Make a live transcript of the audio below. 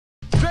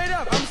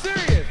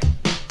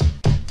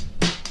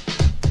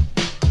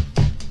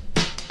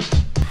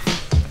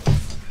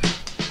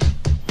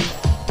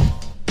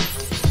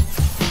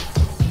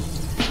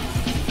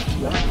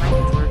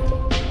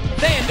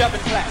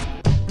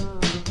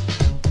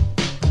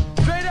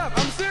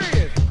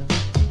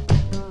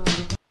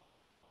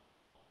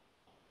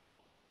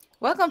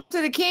Welcome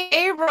to the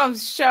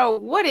King-Abrams show.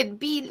 Would it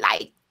be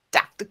like,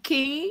 Dr.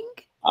 King?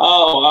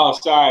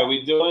 Sorry.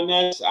 We doing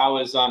this? I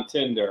was on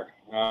Tinder.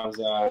 I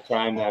was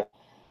trying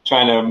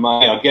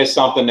to get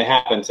something to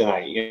happen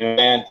tonight. You know,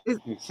 man.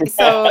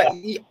 So,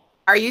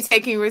 are you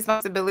taking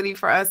responsibility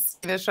for us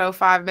in the show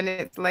 5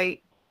 minutes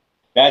late?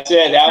 That's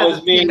it. That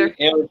was me.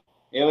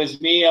 It was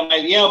me. I'm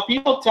like,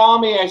 people tell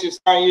me I should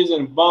start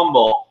using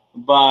Bumble,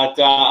 but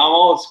I'm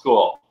old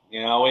school.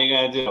 You know, what are you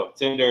gonna do?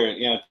 Tinder.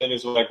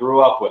 Tinder's what I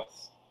grew up with.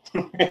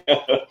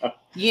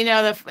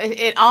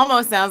 It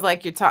almost sounds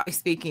like you're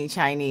speaking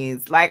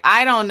Chinese. Like,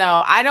 I don't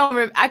know.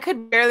 I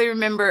could barely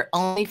remember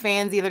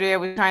OnlyFans the other day. I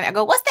was trying to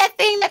go, what's that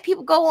thing that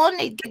people go on,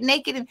 they get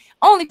naked and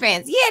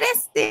OnlyFans? Yeah,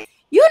 that's it.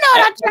 You know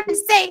what I'm trying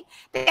to say?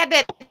 They got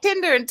that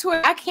Tinder and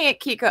Twitter. I can't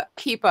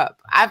keep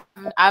up.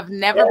 I've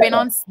never been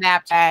on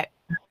Snapchat.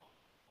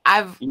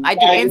 I do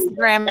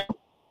Instagram.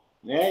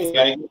 Yeah, you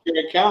gotta get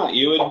your account.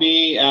 You'd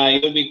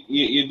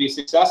be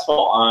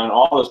successful on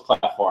all those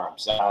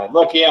platforms.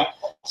 Look,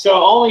 so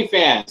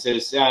OnlyFans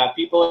is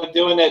people are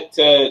doing it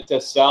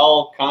to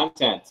sell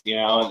content,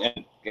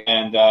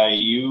 and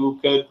you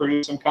could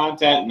produce some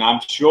content, and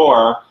I'm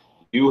sure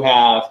you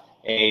have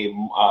a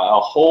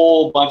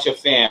whole bunch of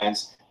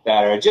fans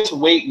that are just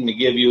waiting to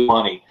give you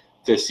money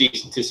to see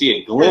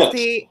a glimpse.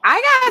 See,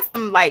 I got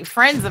some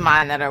friends of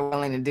mine that are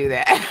willing to do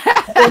that.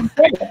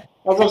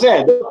 That's what I'm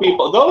saying.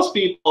 Those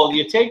people,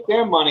 you take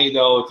their money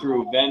though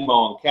through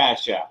Venmo and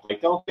Cash App. Like,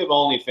 don't give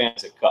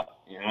OnlyFans a cut,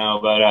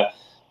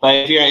 But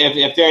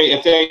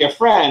if they're your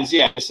friends,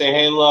 yeah, just say,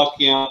 hey, look,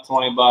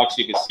 $20,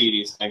 you can see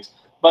these things.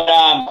 But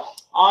no,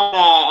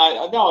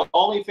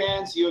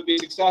 OnlyFans, you would be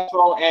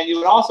successful, and you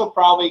would also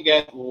probably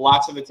get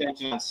lots of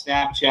attention on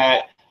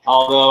Snapchat.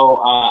 Although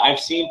I've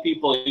seen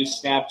people use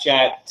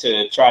Snapchat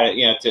to try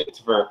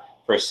to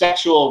for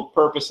sexual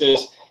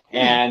purposes.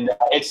 And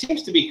it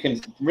seems to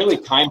be really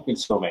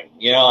time-consuming.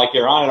 Like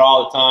you're on it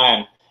all the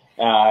time,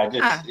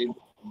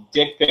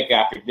 dick pic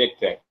after dick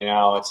pic.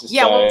 It's just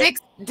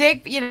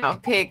dick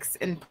pics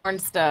and porn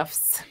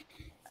stuffs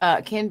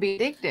can be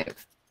addictive.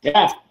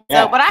 Yeah.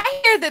 So, but I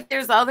hear that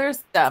there's other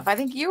stuff. I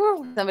think you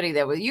were somebody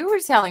you were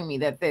telling me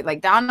that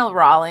like Donald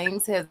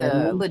Rawlings has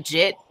a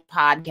legit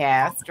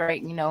podcast,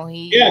 right?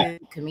 He's a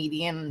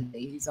comedian.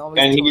 He's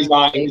always he's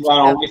on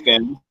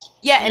OnlyFans.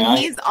 Yeah, and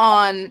he's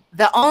on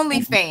the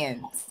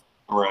OnlyFans.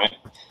 Right.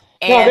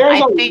 And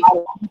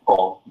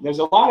there's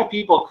a lot of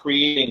people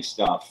creating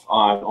stuff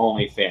on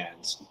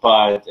OnlyFans,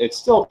 but it's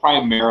still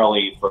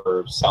primarily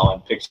for selling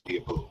pictures of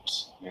your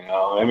boobs.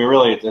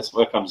 Really, that's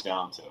what it comes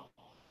down to.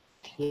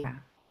 Yeah.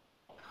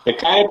 The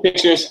kind of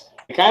pictures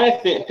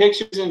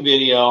and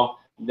video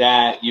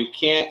that you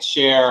can't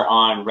share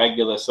on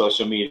regular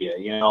social media.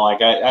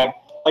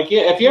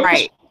 If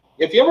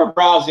you ever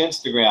browse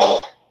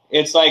Instagram,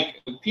 it's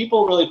like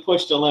people really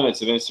push the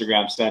limits of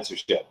Instagram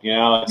censorship.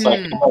 It's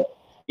like.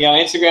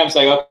 Instagram's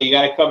like, okay, you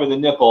got to cover the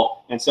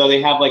nipple, and so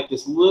they have like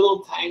this little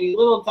tiny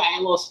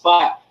little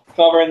spot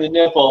covering the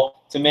nipple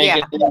to make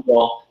it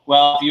nipple.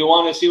 Well, if you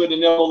want to see what the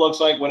nipple looks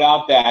like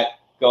without that,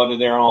 go to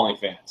their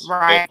OnlyFans.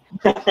 Right.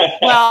 Well,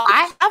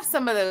 I have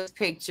some of those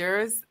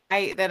pictures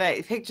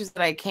pictures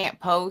that I can't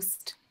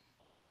post,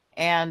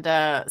 and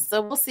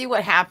so we'll see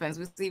what happens.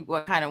 We'll see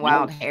what kind of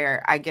wild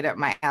hair I get up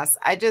my ass.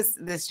 I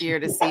just this year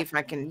to see if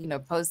I can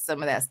post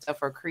some of that stuff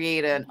or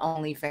create an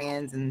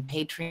OnlyFans and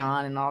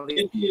Patreon and all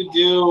these. If you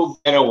do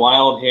get a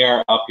wild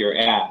hair up your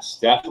ass,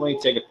 definitely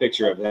take a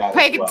picture of that.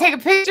 Take a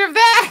picture of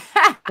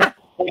that.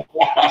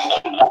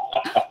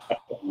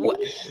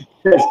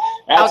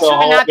 I'll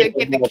try not to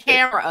get the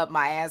camera up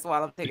my ass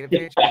while I'm taking a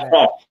picture of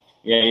that.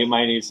 Yeah, you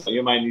might need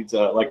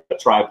like a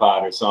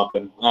tripod or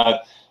something.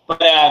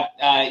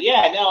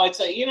 It's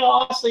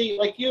honestly,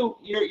 like you're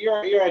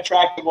an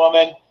attractive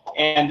woman,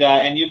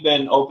 and you've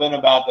been open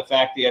about the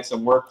fact that you had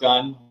some work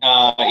done,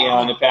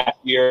 in the past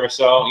year or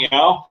so,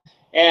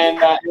 and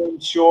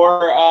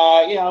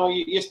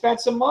you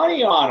spent some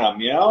money on them,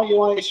 you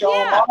want to show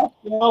them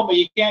off, but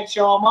you can't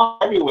show them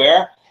off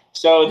everywhere.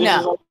 So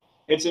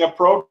it's an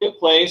appropriate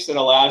place that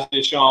allows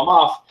you to show them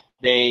off.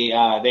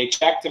 They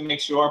check to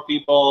make sure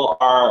people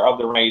are of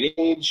the right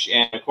age,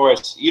 and of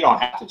course you don't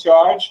have to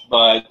charge,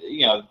 but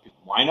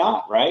why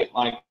not, right?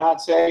 Like,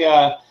 not say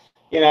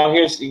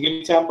here's, give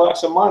me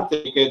 $10 a month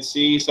and you could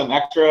see some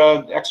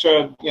extra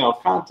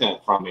content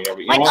from me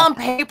every on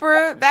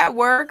paper that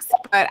works,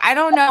 but I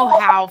don't know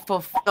how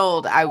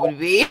fulfilled I would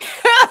be.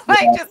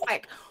 just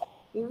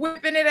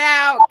whipping it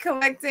out,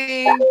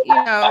 collecting,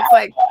 it's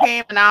like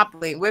paying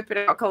Monopoly, whip it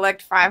out,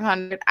 collect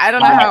 500. I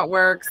don't know how it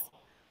works.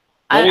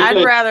 I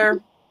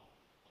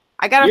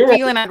got a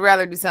feeling I'd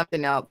rather do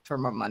something else for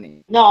more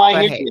money. No,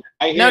 I hear you.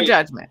 No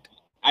judgment.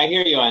 I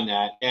hear you on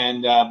that,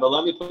 and but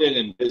let me put it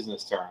in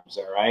business terms,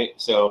 all right?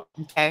 So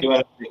you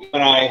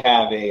and I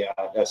have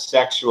a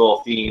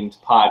sexual themed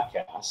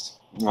podcast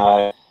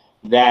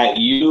that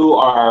you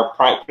are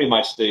pretty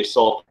much the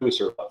sole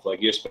producer of.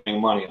 Like, you're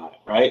spending money on it,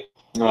 right?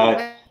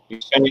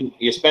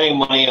 You're spending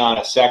money on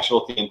a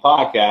sexual themed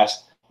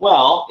podcast.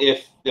 Well,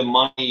 if the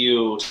money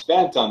you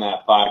spent on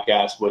that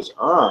podcast was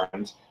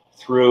earned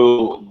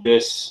through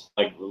this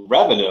like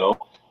revenue,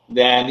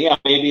 then yeah,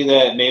 maybe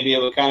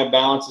it would kind of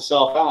balance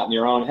itself out in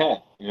your own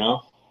head, you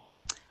know?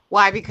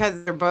 Why?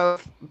 Because they're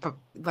both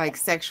like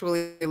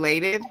sexually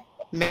related.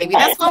 Maybe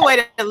that's one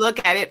way to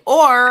look at it.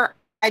 Or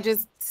I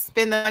just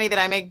spend the money that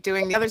I make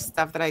doing the other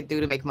stuff that I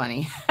do to make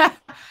money,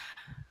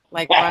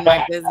 like run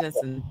my business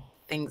and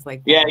things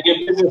like that. Yeah,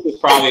 your business is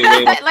probably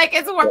like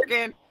it's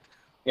working.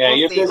 Yeah, we'll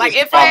your see. business Like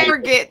if probably... I ever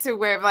get to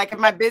where, like, if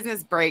my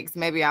business breaks,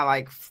 maybe I'll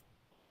like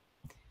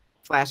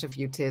flash a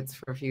few tits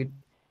for a few.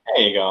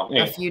 There you go.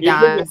 A few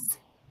dimes.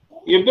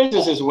 Your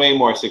business is way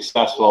more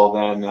successful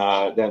than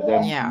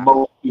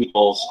most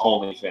people's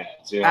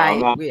OnlyFans. You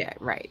know, yeah,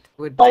 right.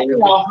 But you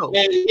know,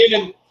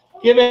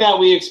 given that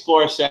we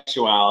explore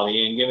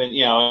sexuality, and given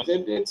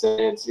it's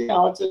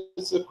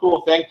a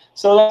cool thing.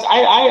 So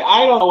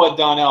I don't know what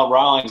Donnell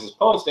Rawlings is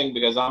posting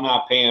because I'm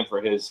not paying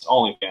for his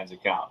OnlyFans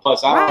account.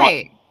 Plus, I don't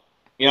want,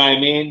 you know what I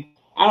mean.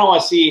 I don't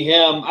want to see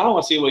him. I don't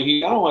want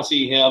to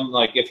see him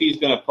like if he's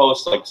going to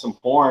post like some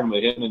porn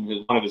with him and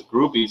one of his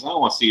groupies. I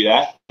don't want to see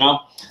that. You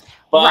know.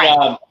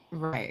 But,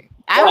 right.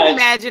 I would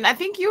imagine. I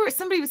think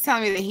somebody was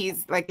telling me that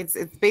he's like it's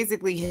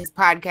basically his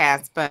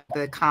podcast, but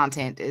the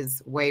content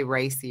is way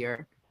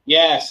racier.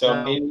 Yeah,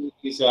 so maybe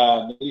he's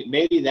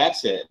maybe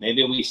that's it.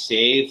 Maybe we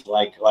save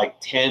like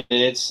 10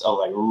 minutes of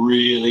like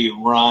really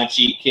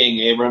raunchy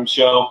King-Abrams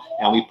show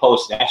and we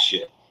post that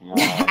shit.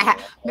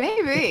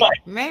 Maybe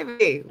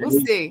we'll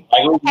see.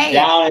 Like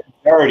Down and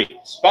Dirty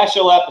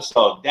special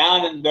episode,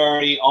 Down and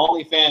Dirty,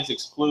 OnlyFans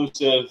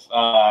exclusive.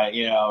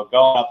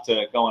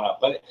 Going up.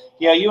 But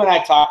you and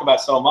I talk about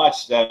so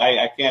much that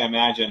I can't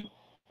imagine.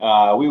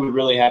 We would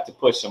really have to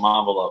push some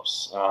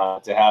envelopes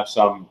to have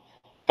some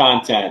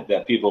content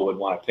that people would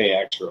want to pay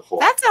extra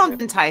for. That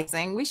sounds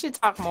enticing. We should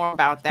talk more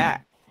about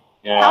that.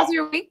 Yeah. How's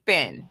your week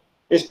been?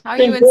 How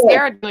you and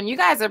Sarah doing? You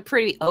guys are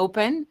pretty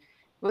open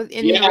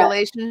within your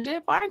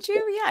relationship, aren't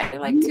you? Yeah,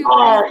 you're like two.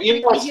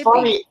 It's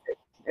funny.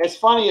 It's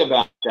funny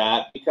about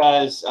that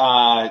because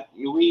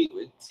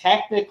we,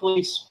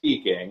 technically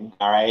speaking,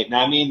 all right, and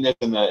I mean this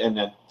in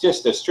the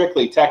just a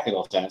strictly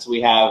technical sense,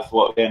 we have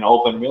an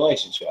open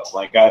relationship.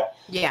 Like I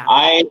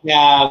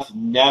have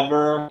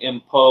never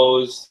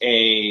imposed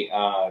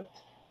I've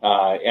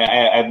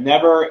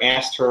never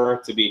asked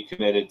her to be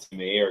committed to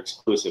me or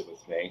exclusive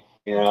with me,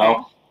 you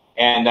know,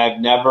 and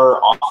I've never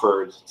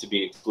offered to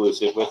be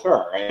exclusive with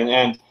her,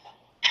 and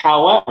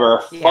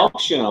however,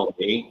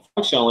 functionally,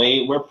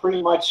 we're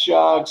pretty much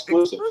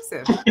exclusive.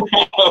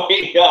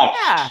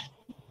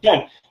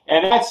 Yeah.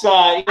 And that's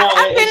I've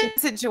been in a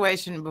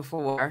situation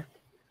before.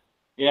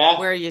 Yeah.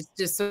 Where you're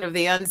just sort of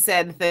the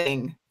unsaid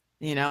thing,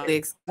 the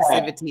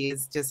exclusivity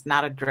is just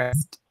not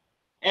addressed.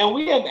 And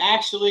we have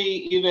actually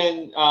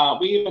even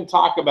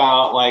talk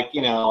about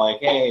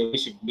hey, we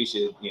should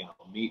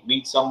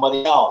meet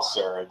somebody else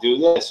or do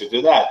this or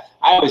do that.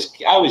 I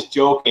was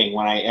joking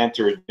when I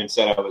entered and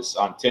said I was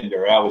on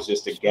Tinder. That was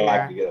just a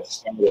gag to get us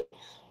started.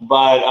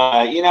 But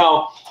we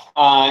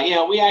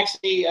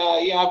actually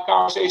have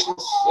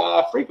conversations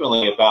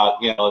frequently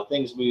about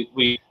things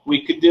we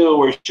could do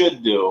or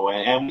should do,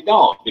 and we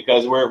don't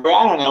because we're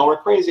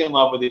crazy in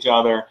love with each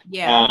other.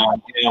 Yeah.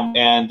 When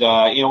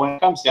it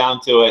comes down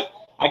to it,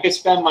 I could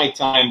spend my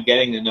time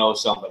getting to know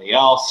somebody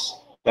else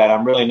that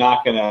I'm really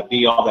not going to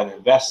be all that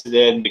invested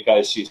in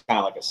because she's kind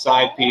of like a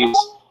side piece,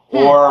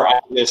 or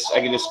I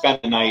can just spend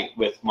the night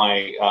with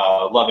my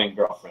loving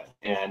girlfriend.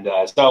 And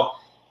so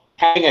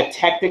having a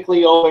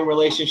technically open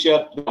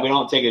relationship, we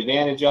don't take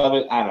advantage of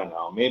it. I don't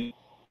know. Maybe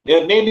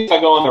if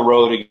I go on the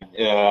road again,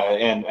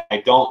 and I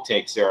don't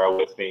take Sarah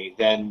with me,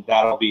 then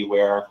that'll be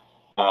where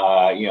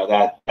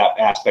that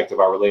aspect of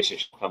our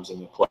relationship comes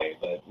into play.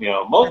 But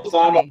most of the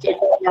time I take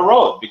her on the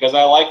road because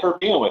I like her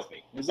being with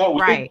me. Is that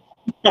weird? Right?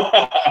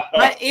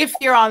 But if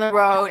you're on the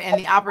road and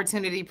the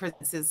opportunity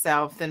presents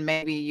itself, then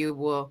maybe you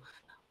will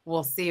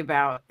see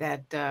about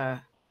that.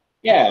 Or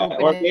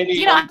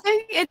maybe I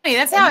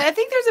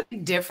think there's a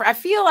big difference. I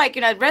feel like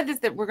I read this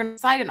that we're going to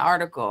cite an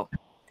article.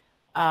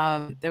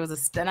 There was a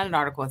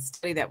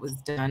study that was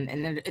done,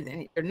 and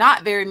there are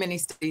not very many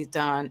studies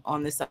done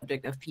on the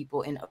subject of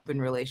people in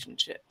open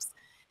relationships.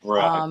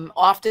 Right.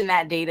 Often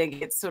that data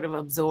gets sort of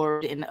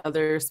absorbed in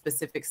other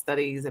specific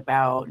studies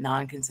about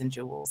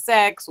non-consensual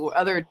sex or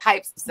other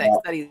types of sex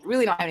studies that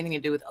really don't have anything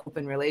to do with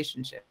open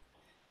relationships.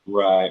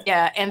 Right.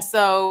 Yeah. And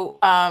so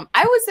I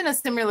was in a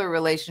similar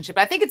relationship.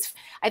 I think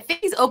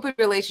these open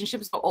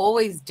relationships are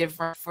always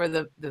different for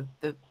the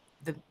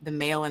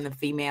male and the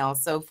female.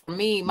 So for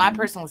me, my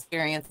personal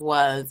experience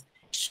was,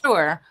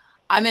 sure,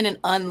 I'm in an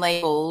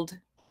unlabeled,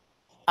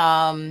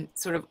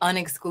 sort of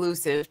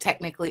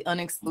technically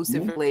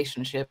unexclusive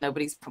relationship.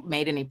 Nobody's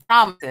made any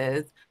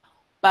promises,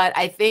 but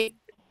I think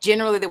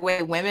generally the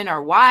way women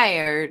are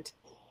wired,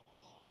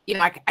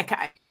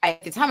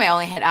 at the time I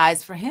only had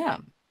eyes for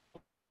him.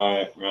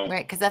 Right.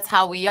 Because that's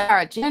how we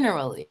are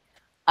generally.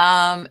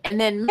 And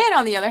then men,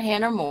 on the other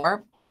hand, are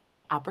more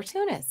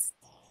opportunists.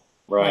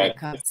 Right. When it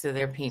comes to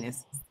their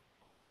penis.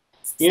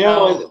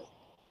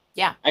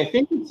 I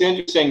think it's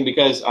interesting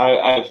because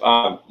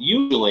I've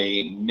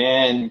usually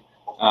men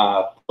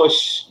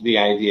push the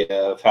idea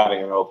of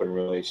having an open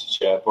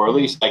relationship, or at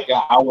least like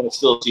I want to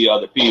still see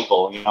other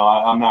people. You know,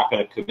 I'm not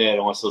going to commit.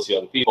 I want to still see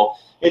other people.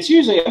 It's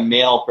usually a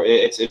male.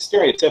 It's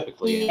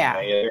stereotypically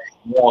a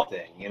male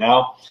thing. You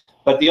know,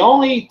 but the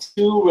only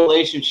two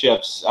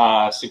relationships,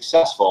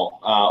 successful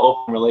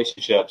open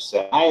relationships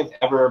that I have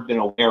ever been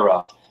aware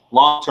of,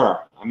 long term.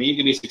 I mean, you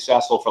can be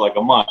successful for like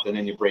a month and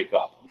then you break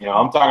up. You know,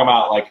 I'm talking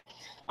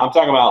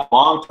about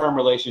long-term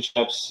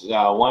relationships.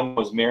 One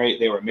was married;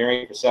 they were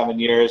married for 7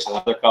 years.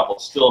 Another couple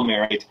still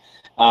married.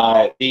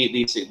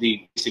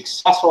 The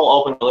successful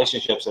open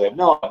relationships that I've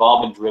known have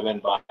all been driven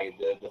by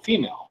the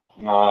female,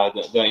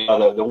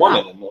 the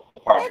woman in the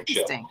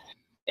partnership.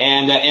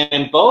 And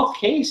in both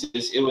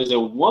cases, it was a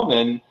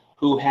woman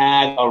who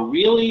had a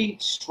really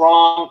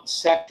strong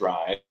sex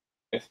drive,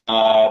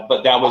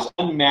 but that was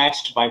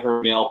unmatched by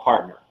her male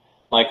partner.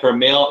 Like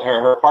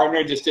her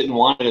partner just didn't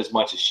want it as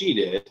much as she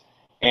did.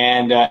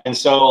 And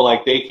so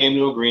like they came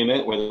to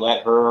agreement where they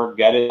let her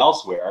get it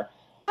elsewhere,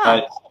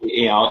 but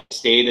you know,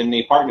 stayed in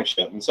the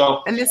partnership. And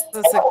so this is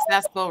a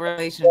successful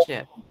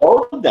relationship.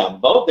 Both of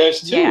them,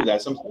 there's two. Yeah.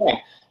 That's what I'm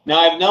saying. Now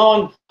I've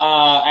known,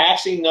 I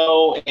actually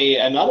know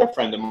another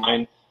friend of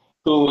mine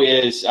who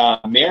is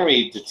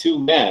married to two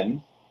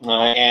men,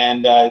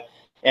 and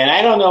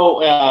I don't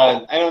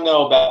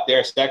know about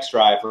their sex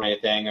drive or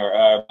anything,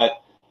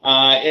 but.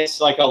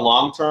 It's like a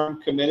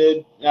long-term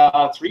committed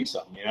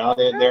threesome. You know,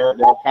 they're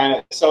kind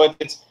of, so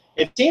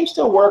it seems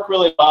to work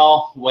really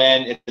well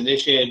when it's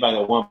initiated by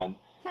the woman,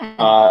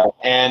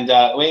 and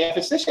if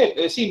it's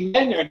initiated, see,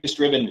 men are just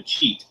driven to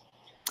cheat.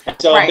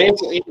 So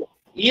basically,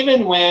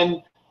 even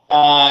when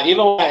I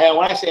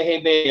say,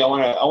 hey baby, I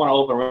want to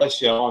open a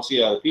relationship, I want to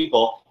see other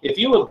people. If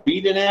you agree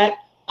to that,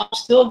 I'm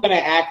still going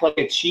to act like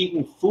a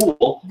cheating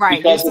fool,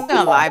 because you're still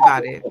gonna lie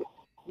about it.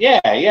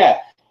 Yeah.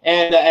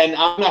 And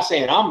I'm not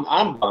saying I'm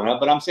gonna,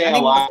 but I'm saying a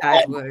lot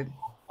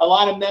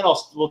of men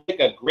will take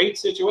a great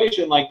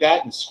situation like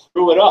that and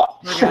screw it up.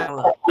 You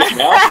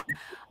know?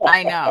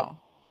 I know.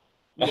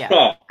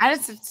 Yeah,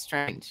 it's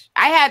strange.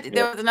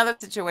 There was another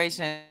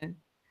situation.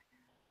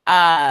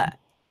 Well,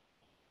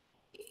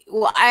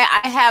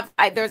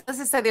 let's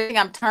just say the thing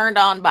I'm turned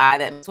on by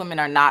that most women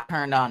are not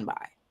turned on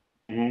by,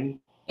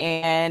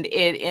 and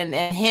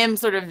him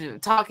sort of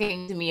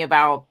talking to me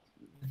about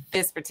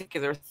this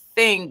particular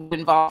thing would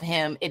involve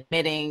him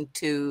admitting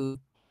to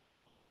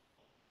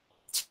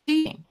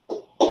cheating.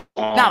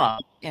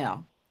 Not,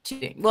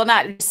 cheating. Well,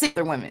 not just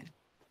other women,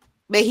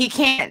 but he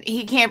can't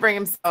bring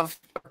himself,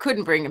 or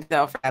couldn't bring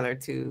himself rather,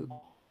 to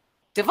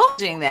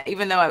divulging that,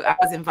 even though I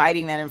was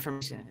inviting that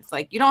information. It's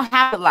like, you don't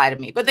have to lie to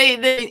me, but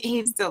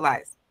he still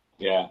lies.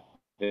 Yeah.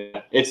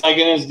 It's like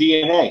in his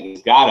DNA.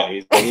 He's got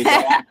it.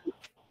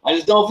 I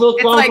just don't feel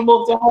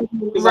comfortable telling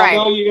you because I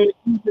know you're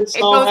going to keep it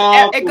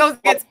somehow. It goes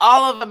against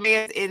all of a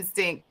man's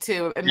instinct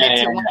to admit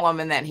to one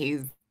woman that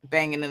he's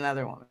banging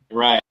another woman.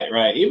 Right.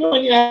 Even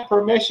when you have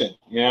permission,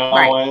 you know.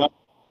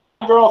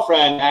 My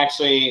girlfriend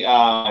actually,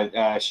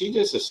 she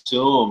just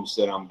assumes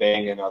that I'm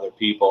banging other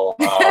people.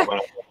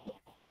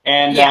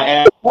 And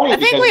I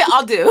think we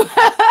all do.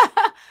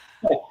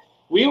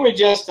 We were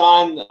just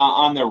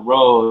on the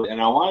road,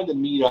 and I wanted to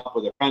meet up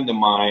with a friend of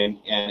mine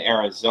in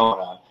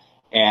Arizona.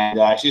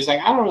 And she's like,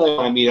 I don't really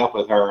want to meet up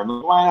with her. I'm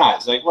like, why not?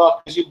 It's like,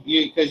 well,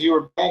 because you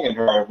were banging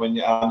her when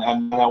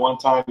on that one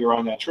time you were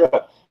on that trip.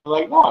 I'm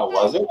like, no, I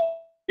wasn't.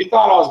 You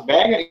thought I was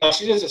banging.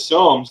 She just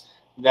assumes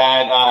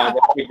that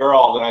that's the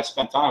girl that I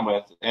spent time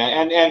with.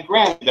 And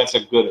granted, that's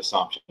a good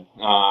assumption, you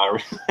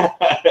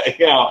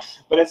know,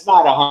 but it's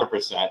not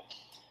 100%.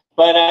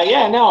 But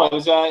it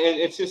was.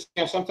 It's just,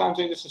 you know, sometimes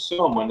they just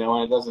assume when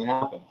it doesn't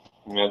happen.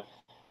 You know?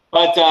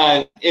 But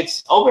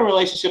it's open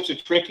relationships are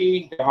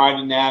tricky. They're hard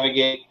to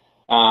navigate.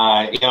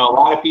 You know, a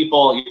lot of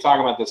people, you're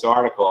talking about this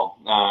article,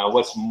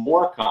 what's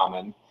more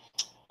common,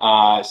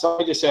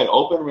 somebody just said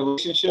open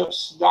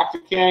relationships, Dr.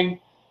 King.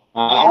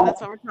 Yeah,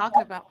 that's what we're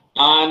talking about.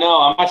 No,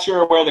 I'm not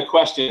sure where the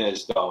question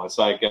is, though. It's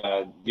like,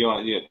 do you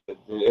want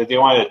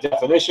a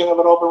definition of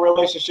an open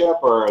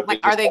relationship, or like,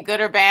 are they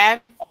good or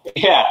bad?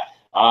 Yeah.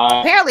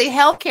 Apparently,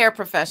 healthcare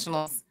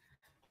professionals,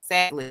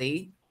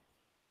 sadly,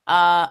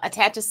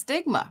 attach a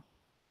stigma.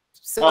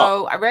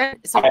 So I read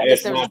there was a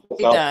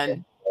study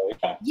done.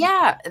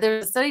 Yeah,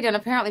 there's a study done.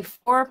 Apparently,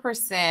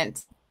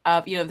 4%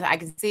 of, you know, I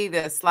can see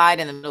the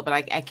slide in the middle, but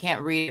I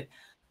can't read it.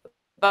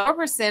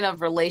 4%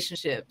 of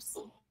relationships,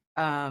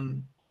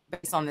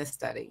 based on this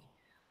study,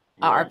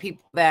 are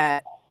people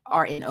that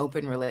are in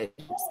open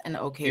relationships and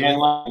okay. And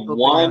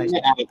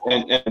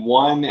like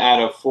one out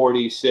of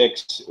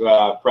 46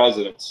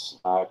 presidents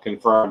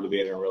confirmed to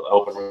be in an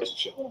open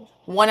relationship.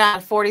 1 out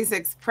of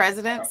 46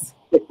 presidents.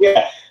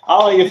 Yeah,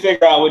 I'll let you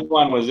figure out which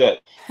one was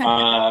it.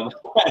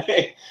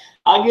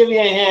 I'll give you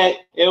a hint.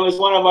 It was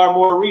one of our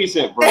more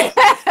recent presidents.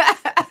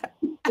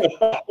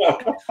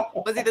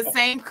 Was he the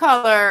same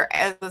color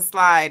as the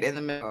slide in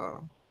the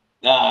middle?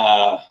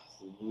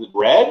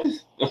 Red?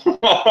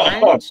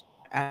 Orange?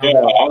 I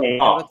don't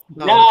know.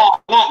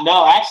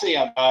 No. Actually,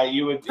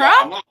 you would.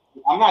 Trump?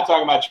 I'm not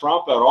talking about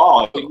Trump at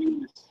all. I think he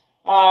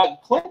was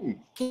Clinton.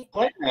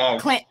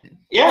 Clinton.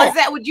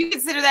 Yeah. Would you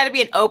consider that to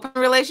be an open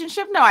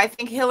relationship? No, I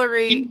think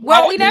Hillary,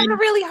 well, we never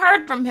really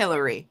heard from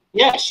Hillary.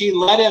 Yeah, she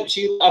let him,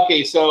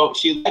 so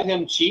she let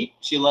him cheat.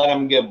 She let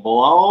him get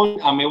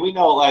blown. I mean, we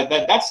know like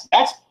that's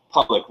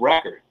public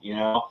record, you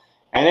know?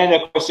 And then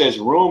of course there's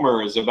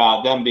rumors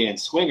about them being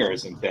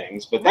swingers and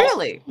things, but that's,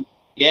 really?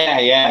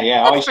 Yeah.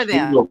 Good for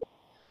them.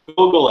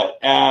 Google it.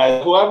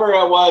 Whoever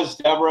it was,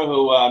 Deborah,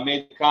 who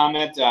made the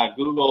comment,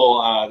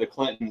 Google the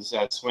Clintons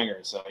at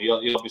swingers. So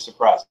you'll be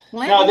surprised.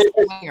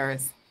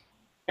 Swingers.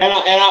 And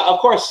of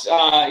course,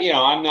 you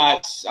know, I'm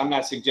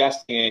not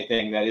suggesting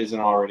anything that isn't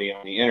already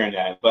on the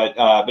internet, but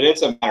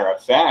it's a matter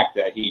of fact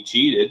that he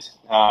cheated,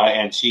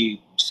 and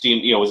she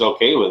seemed, you know, was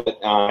okay with it,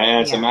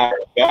 and it's a matter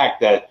of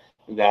fact that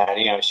you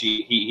know,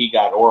 he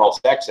got oral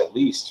sex at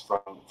least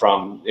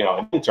from you know,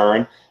 an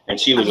intern, and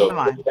she was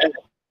okay with it.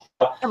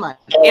 Come on.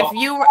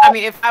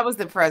 If I was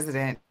the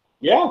president,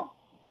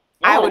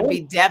 I would be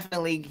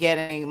definitely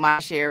getting my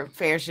fair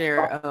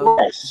share of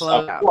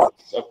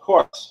blowjobs. Of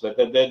course. But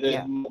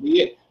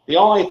the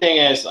only thing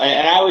is,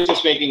 and I was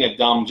just making a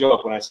dumb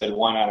joke when I said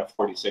 1 out of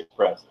 46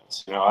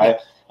 presidents. You know,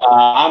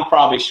 I'm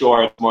probably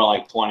sure it's more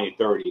like 20,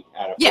 30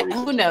 out of 46. Yeah,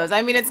 who knows?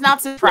 I mean, it's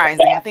not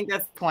surprising. I think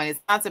that's the point.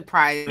 It's not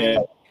surprising.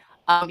 Yeah.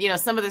 You know,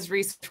 some of this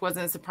research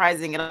wasn't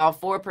surprising at all.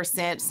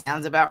 4%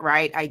 sounds about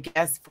right, I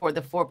guess, for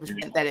the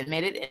 4% that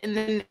admitted. And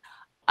then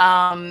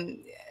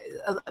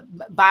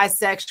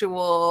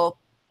bisexual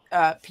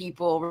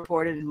people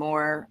reported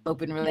more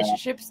open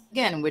relationships,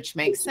 again, which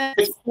makes sense.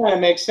 It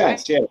makes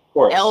sense, yeah, of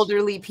course.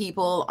 Elderly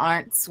people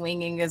aren't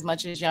swinging as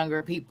much as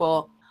younger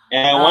people.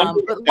 And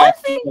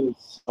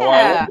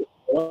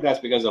that's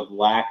because of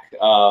lack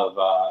of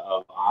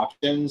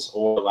options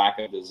or lack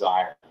of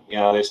desire. You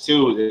know, there's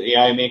two. You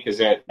know what I mean?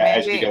 Because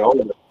as we get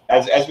older,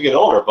 as we get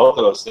older, both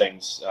of those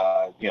things,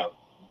 you know,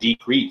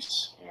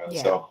 decrease. You know,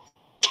 so.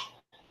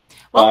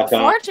 Well,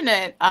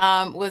 fortunate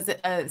was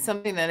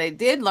something that I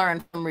did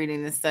learn from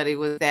reading this study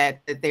was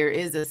that there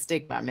is a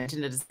stigma. I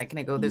mentioned it a second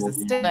ago. There's a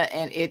stigma,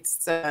 and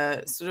it's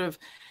sort of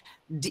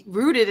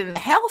rooted in the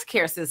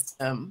healthcare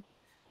system.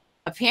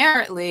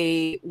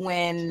 Apparently,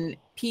 when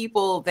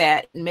people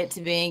that admit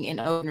to being in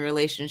open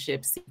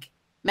relationships seek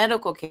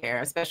medical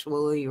care,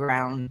 especially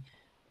around,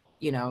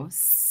 you know,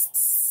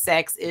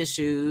 sex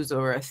issues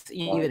or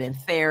even in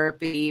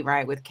therapy,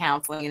 right, with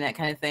counseling and that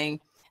kind of thing,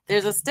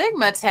 there's a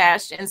stigma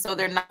attached, and so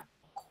they're not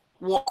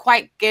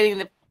quite getting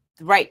the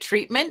right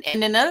treatment.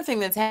 And another thing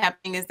that's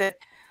happening is that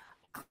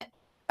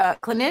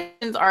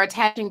clinicians are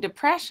attaching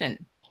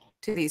depression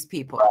to these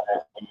people.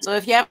 So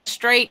if you have a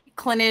straight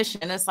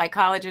clinician, a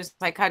psychologist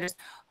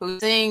who's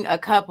seeing a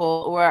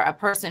couple or a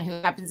person who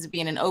happens to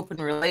be in an open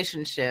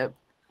relationship,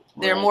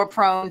 they're more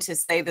prone to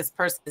say this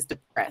person is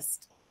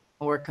depressed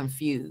or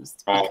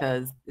confused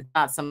because it's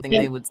not something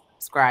they would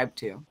subscribe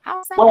to.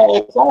 How's that? Well,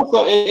 it's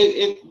also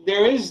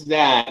there is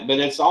that, but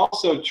it's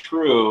also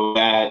true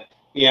that,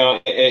 you know,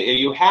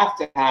 you have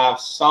to have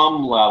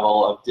some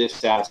level of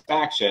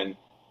dissatisfaction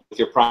with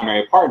your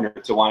primary partner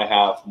to want to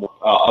have more,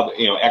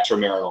 you know,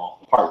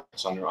 extramarital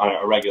partners on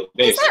a regular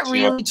basis. Is that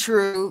really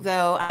true,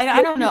 though?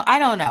 I don't know. I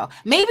don't know.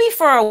 Maybe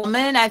for a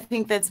woman, I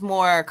think that's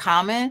more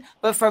common.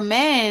 But for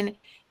men,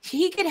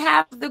 he could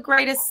have the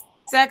greatest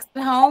sex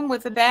at home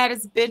with the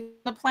baddest bitch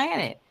on the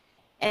planet.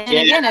 And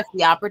again, if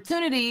the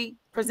opportunity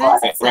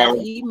presents itself,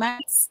 he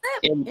might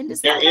slip into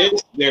something.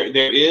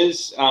 There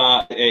is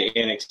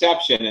an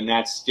exception, and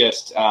that's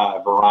just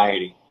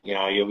variety. You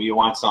know, you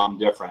want something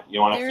different. You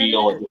want to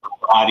feel a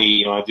different body.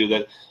 You want to do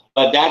that.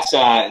 But that's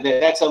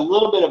a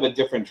little bit of a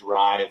different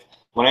drive.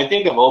 When I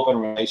think of open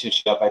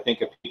relationship, I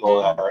think of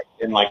people that are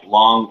in like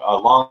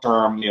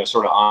long-term, you know,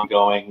 sort of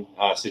ongoing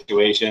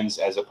situations,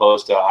 as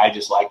opposed to I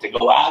just like to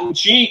go out and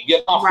cheat,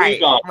 get my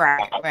freak on.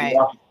 Right.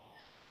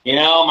 You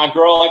know, my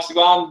girl likes to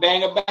go out and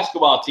bang a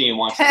basketball team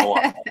once in a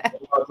while.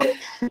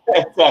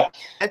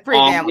 That's pretty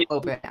damn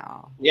open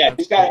now. Yeah,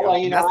 she's got, well,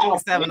 you know,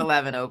 that's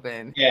 7-Eleven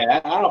open. Yeah,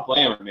 I don't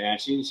blame her, man.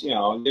 She's, you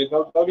know,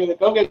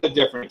 go get a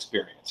different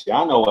experience. Yeah,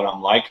 I know what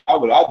I'm like.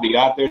 I'd be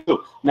out there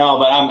too. No,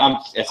 but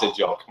it's a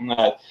joke. I'm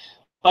not.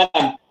 But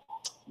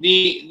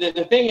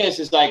the thing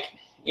is like,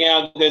 you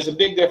know, there's a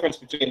big difference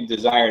between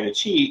desire to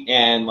cheat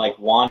and like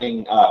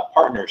wanting a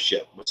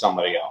partnership with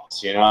somebody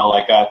else. You know,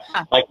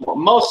 like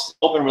most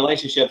open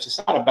relationships, it's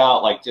not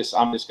about like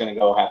I'm just going to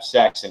go have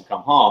sex and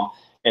come home.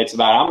 It's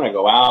about I'm going to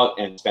go out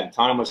and spend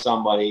time with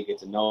somebody, get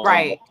to know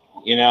somebody,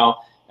 you know.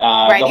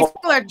 These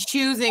people are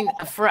choosing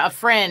a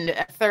friend,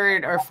 a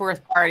third or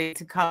fourth party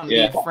to come be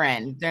a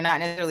friend. They're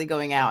not necessarily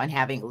going out and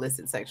having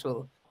illicit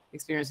sexual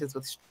experiences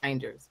with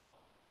strangers.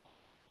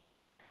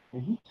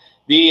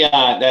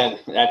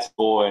 That's a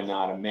boy,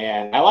 not a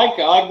man. I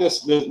like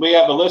this. We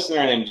have a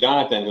listener named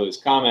Jonathan who is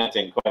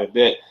commenting quite a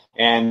bit,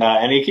 and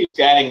he keeps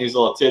adding these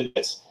little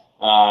tidbits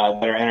that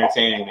are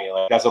entertaining me.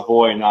 Like, that's a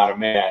boy, not a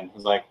man.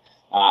 It's like,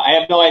 I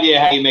have no idea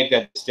how you make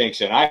that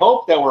distinction. I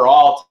hope that we're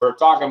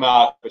talking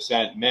about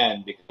 %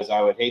 men, because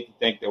I would hate to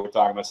think that we're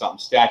talking about something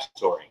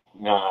statutory.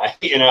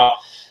 You know,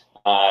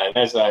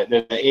 there's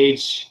an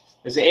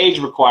age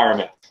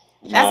requirement.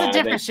 That's a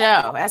different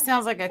show. That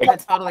sounds like a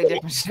totally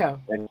different show.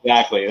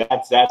 Exactly.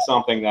 That's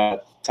something,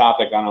 that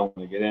topic I don't want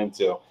to get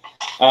into.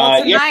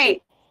 Well,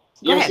 tonight.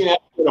 You ever seen an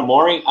episode of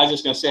Maury? I was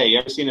just gonna say, you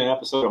ever seen an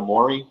episode of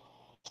Maury?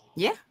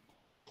 Yeah.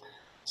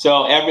 So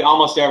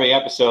almost every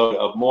episode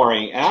of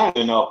Maury, and I don't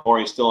even know if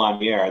Maury's still on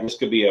the air. This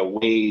could be a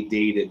way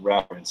dated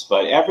reference,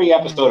 but every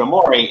episode of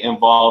Maury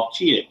involved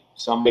cheating.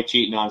 Somebody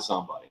cheating on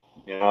somebody,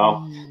 you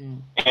know.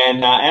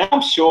 And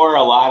I'm sure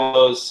a lot of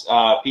those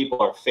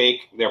people are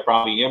fake. They're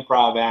probably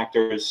improv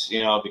actors,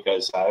 you know,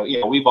 because you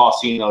know, we've all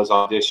seen those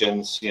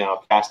auditions, you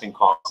know, casting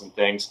calls and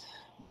things.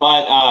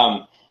 But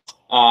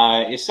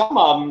some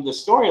of them, the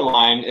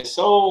storyline is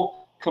so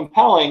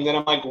compelling that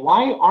I'm like,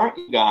 why aren't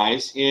you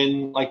guys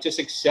in, like, just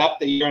accept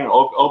that you're in an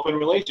open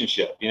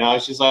relationship? You know,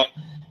 it's just like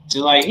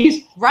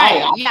he's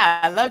right.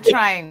 I love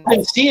trying. I've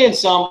been seeing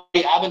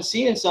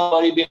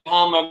somebody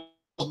become a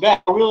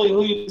best. Really,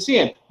 who you been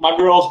seeing? My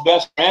girl's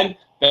best friend.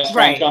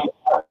 Right.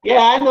 Yeah,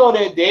 I know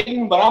they're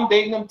dating, but I'm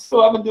dating them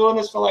too. I've been doing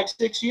this for like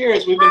 6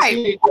 years. We've been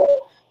seeing each other.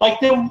 Like,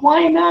 then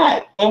why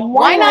not? And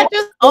why not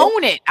just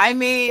own it? I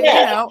mean,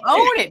 you know,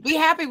 own it. Be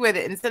happy with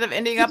it instead of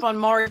ending up on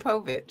Maury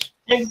Povich.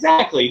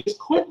 Exactly. Just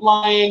quit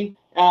lying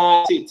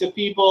to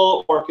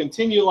people, or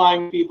continue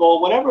lying to people.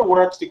 Whatever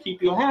works to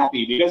keep you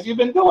happy, because you've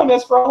been doing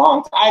this for a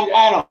long time.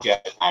 I don't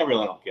get it. I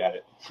really don't get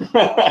it.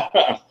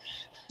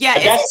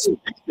 Yeah,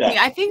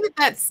 I think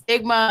that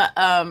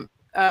stigma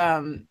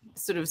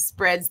sort of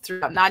spreads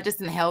throughout, not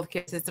just in the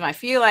healthcare system. I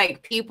feel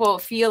like people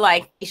feel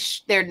like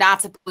they're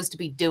not supposed to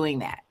be doing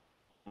that.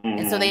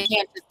 And so they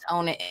can't just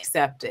own it,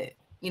 accept it,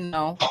 you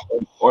know?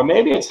 Or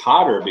maybe it's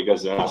hotter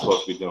because they're not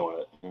supposed to be doing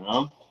it, you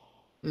know?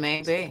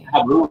 Maybe.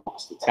 Taboo.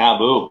 It's the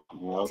taboo,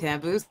 you know?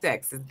 Taboo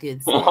sex is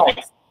good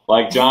sex.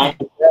 like John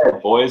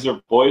said, boys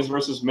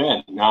versus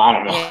men. No, I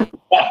don't know.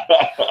 Yeah.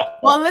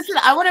 Well, listen,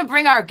 I want to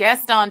bring our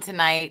guest on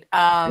tonight.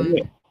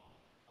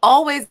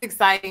 Always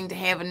exciting to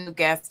have a new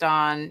guest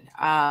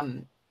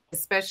on,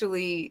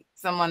 especially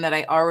someone that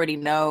I already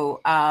know.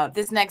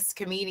 This next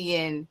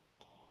comedian,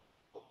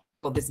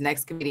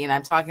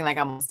 I'm talking like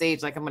I'm on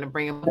stage, like I'm going to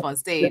bring him up on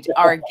stage.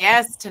 Our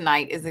guest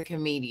tonight is a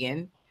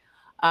comedian.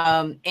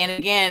 And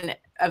again,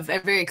 a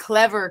very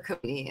clever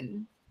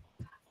comedian.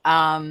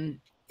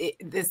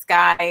 This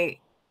guy,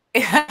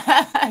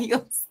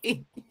 you'll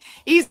see,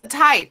 he's the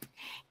type.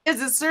 He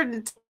has a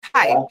certain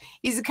type.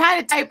 He's the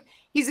kind of type.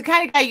 He's the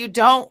kind of guy you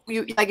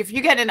like. If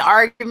you get in an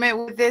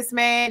argument with this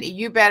man,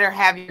 you better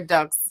have your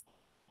ducks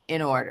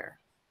in order.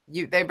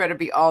 They better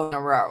be all in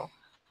a row.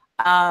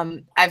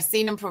 I've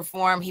seen him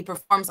perform. He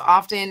performs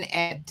often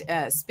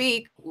at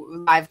Speak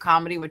Live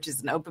Comedy, which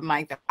is an open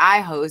mic that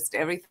I host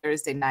every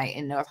Thursday night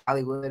in North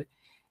Hollywood.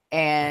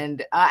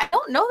 And I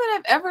don't know that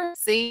I've ever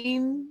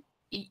seen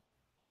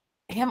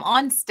him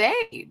on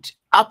stage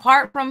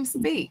apart from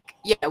Speak.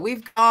 Yeah,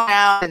 we've gone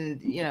out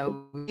and, you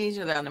know, each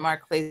other on the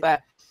marketplace,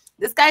 but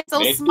this guy's so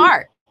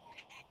smart.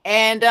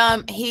 And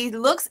he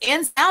looks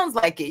and sounds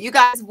like it. You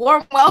guys,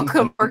 warm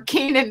welcome for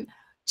KENAN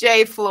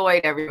J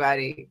FLOYD,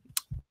 everybody.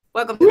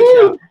 Welcome to the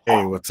show.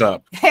 Hey, what's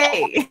up?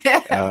 Hey.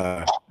 Thanks.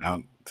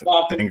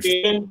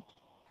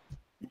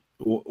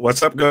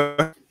 What's up,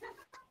 guys?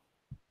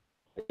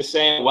 Just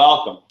saying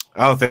welcome.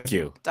 Oh, thank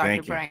you. Dr.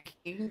 Thank Brian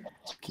King,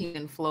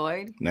 KENAN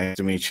FLOYD. Nice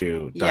to meet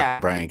you, Dr.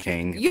 Brian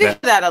King. You do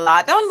that a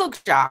lot. Don't look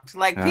shocked.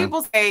 Like,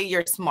 people say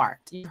you're smart.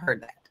 You've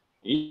heard that.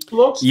 You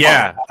look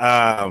smart.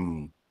 Yeah.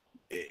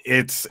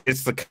 It's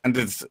the kind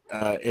of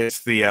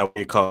it's the what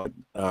do you call it?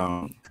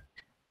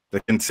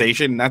 The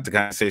condensation, not the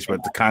condensation,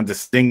 but the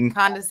condescending.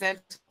 Condescend.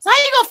 So how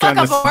you gonna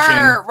fuck up a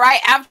word right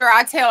after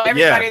I tell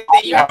everybody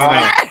that you're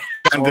smart?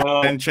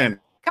 Condescension.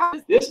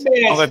 This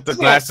man. I'll let the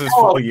glasses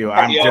fool you.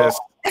 I'm just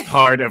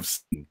hard of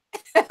seeing.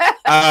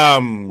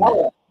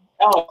 Smart.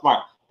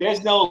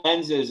 There's no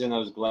lenses in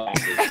those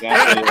glasses.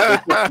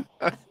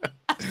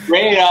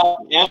 Straight up,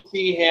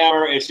 empty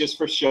hammer. It's just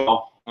for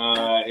show.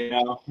 You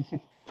know.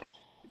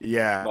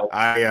 Yeah,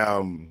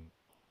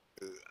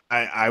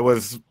 I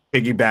was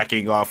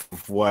piggybacking off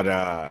of what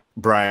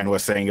Brian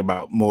was saying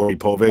about Maury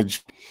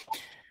Povich,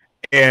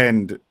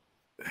 and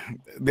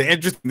the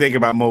interesting thing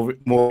about Maury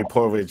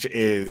Povich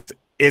is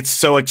it's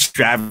so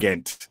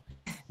extravagant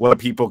what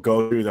people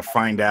go through to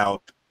find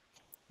out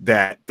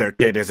that their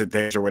kid isn't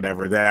theirs or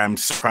whatever, that I'm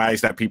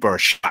surprised that people are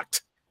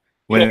shocked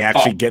when they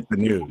actually get the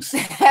news.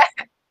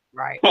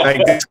 Right.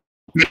 Like,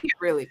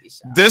 really be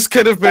shocked. This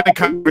could have been a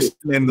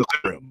conversation in the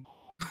living room.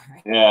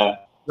 Yeah.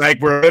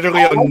 Like, we're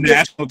literally on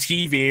national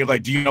TV.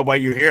 Like, do you know why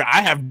you're here?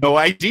 I have no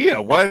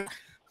idea. What?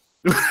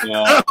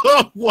 Yeah.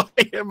 Why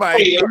am I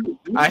here?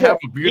 I have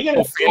a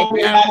beautiful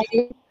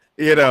family.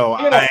 You know,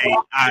 I'm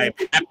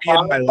happy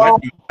in my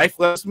life. My wife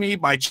loves me.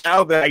 My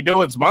child that I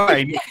know is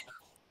mine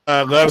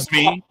loves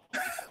me.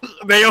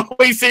 They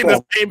always say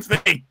the same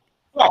thing.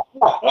 You're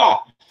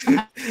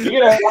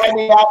gonna fly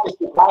me out to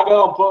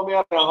Chicago and put me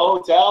up in a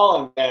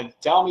hotel and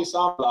tell me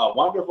some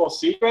wonderful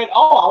secret?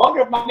 Oh, I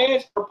wonder if my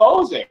man's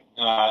proposing.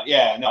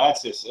 Yeah, no,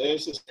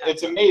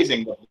 it's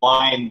amazing the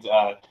blind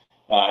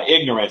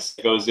ignorance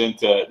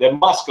that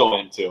must go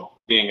into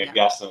being a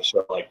guest on a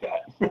show like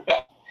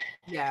that.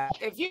 Yeah,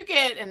 if you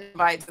get an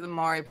invite to the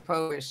Maury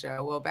Povich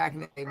show, well, back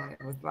in the day when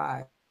it was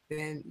live,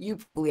 then you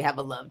probably have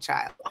a love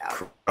child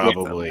out.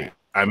 Probably.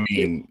 I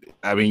mean,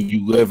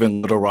 you live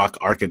in Little Rock,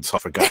 Arkansas,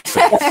 for God's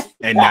sake,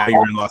 and now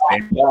you're in Los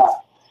Angeles. Yeah.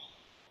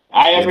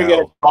 I ever get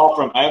a call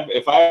from,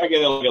 if I ever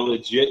get a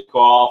legit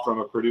call from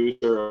a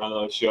producer or one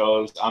of those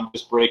shows, I'm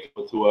just breaking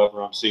with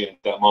whoever I'm seeing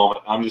at that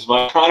moment. I'm just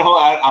like,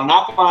 I'm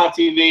not going on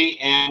TV,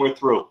 and we're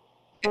through.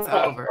 It's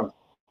over. It's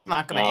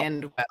not going to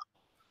end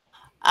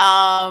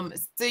well.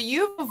 So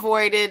you've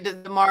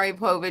avoided the Maury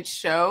Povich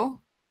show?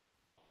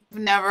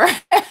 Never.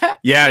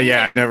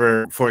 Yeah.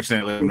 Never.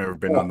 Fortunately, I've never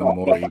been on the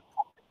Maury.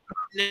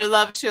 No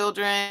love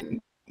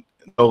children.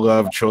 No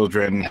love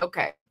children.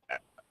 Okay.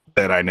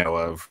 That I know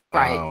of.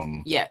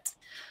 Right.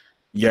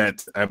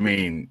 Yet. I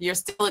mean, you're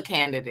still a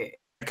candidate.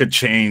 It could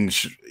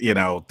change,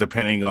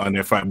 depending on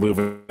if I move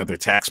another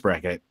tax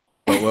bracket.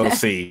 But we'll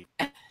see.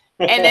 And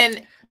then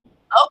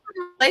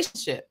open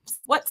relationships.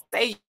 What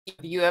stage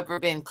have you ever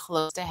been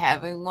close to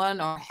having one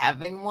or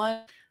having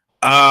one?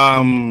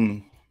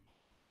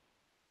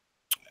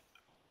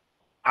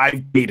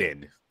 I've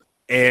dated,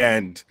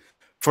 and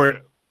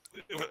for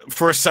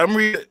some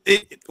reason,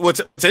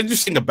 what's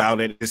interesting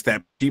about it is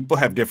that people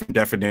have different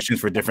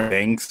definitions for different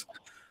things.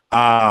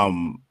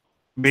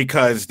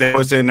 Because there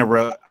was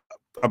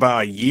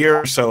about a year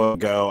or so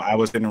ago, I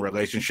was in a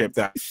relationship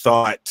that I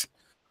thought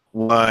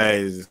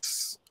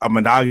was a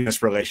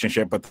monogamous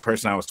relationship, but the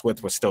person I was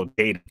with was still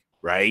dating,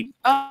 right?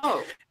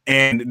 Oh.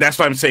 And that's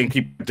why I'm saying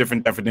people have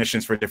different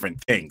definitions for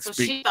different things. So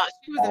she thought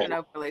she was in an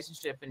open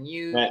relationship, and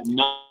you.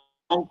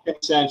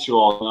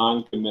 Non-consensual,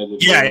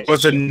 non-committed. Yeah, it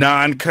was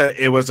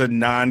a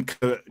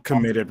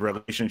non-committed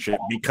relationship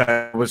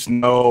because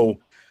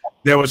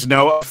there was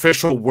no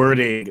official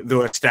wording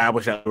to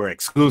establish that we were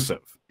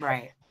exclusive.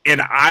 Right.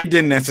 And I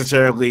didn't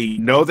necessarily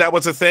know that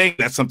was a thing.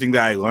 That's something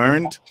that I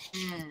learned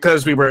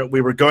because we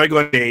were going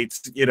on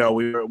dates. We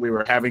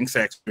were having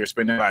sex. We were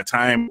spending a lot of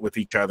time with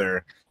each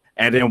other.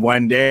 And then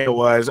one day it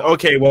was,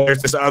 okay, well,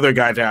 there's this other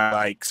guy that I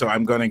like, so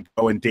I'm going to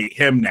go and date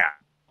him now.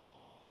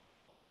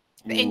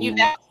 And you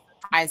that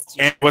surprised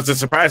you. And it was a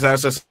surprise. I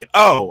was just like,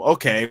 oh,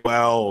 okay,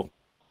 well,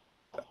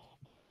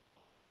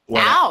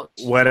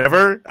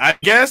 whatever, I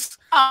guess.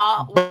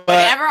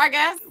 Whatever, I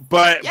guess.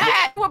 But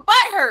yeah, what butt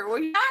hurt? Were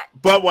you not?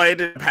 But what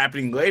ended up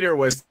happening later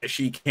was that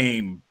she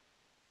came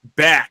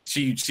back.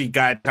 She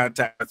got in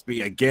contact with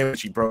me again.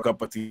 She broke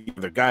up with the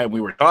other guy, and we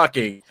were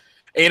talking.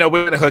 And,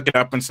 we were hooking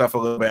up and stuff a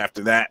little bit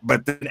after that.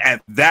 But then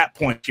at that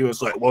point, she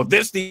was like, well,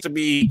 this needs to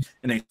be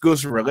an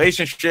exclusive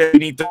relationship. We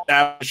need to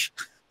establish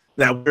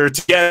that we're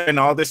together and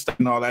all this stuff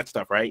and all that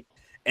stuff, right?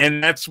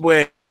 And that's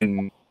when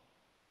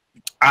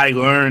I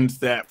learned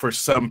that for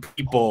some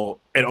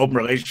people, an open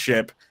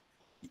relationship,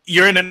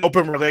 you're in an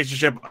open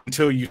relationship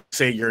until you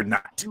say you're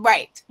not.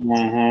 Right.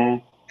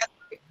 Mm-hmm.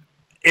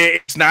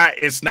 It's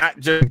not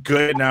just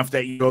good enough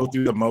that you go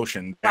through the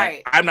motions.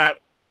 Right. I'm not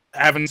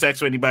having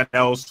sex with anybody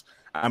else.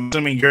 I'm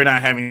assuming you're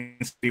not having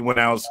sex with anyone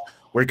else.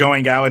 We're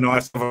going out and all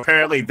that stuff.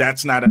 Apparently,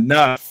 that's not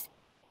enough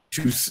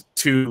to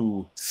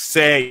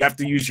say. You have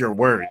to use your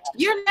words.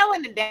 You're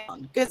nailing it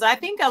down because I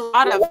think a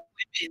lot of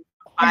women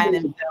find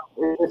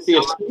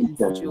themselves in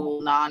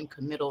consensual,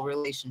 non-committal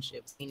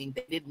relationships, meaning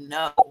they didn't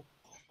know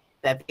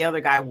that the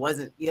other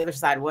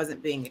side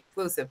wasn't being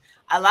exclusive.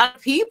 A lot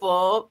of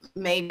people,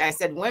 maybe I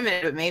said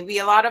women, but maybe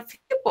a lot of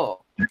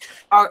people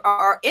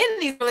are in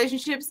these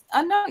relationships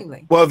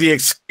unknowingly. Well, the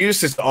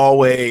excuse is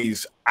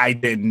always, I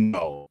didn't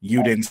know.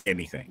 You didn't say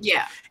anything.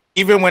 Yeah.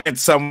 Even when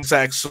someone's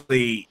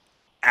actually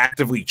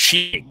actively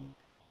cheating,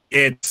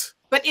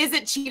 But is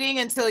it cheating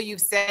until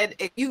you've said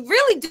it? You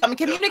really do. I mean,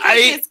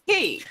 communication is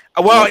key.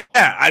 Well,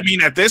 yeah. I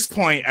mean, at this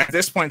point,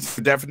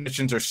 the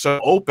definitions are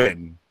so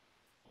open.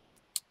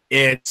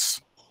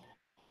 It's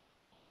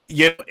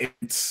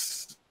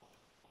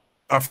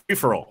a free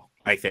for all,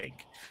 I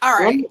think. All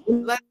right.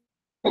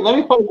 Let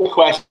me pose a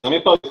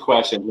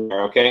question.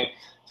 Here, okay?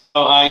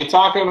 So you're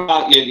talking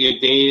about you're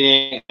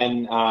dating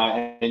and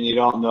you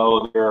don't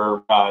know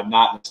you're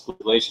not in a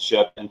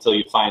relationship until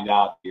you find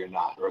out you're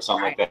not, or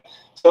something like that.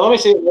 So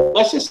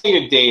let's just say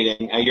you're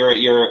dating.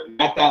 You're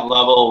at that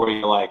level where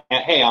you're like,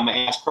 hey, I'm gonna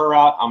ask her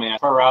out. I'm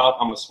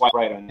gonna swipe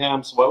right on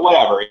him. So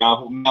whatever,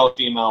 male or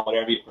female,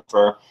 whatever you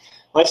prefer.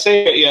 Let's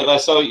say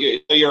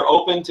you're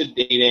open to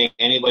dating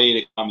anybody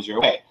that comes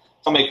your way.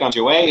 Somebody comes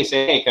your way, you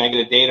say, hey, can I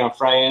get a date on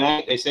Friday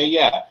night? They say,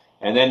 yeah.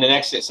 And then the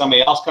next day,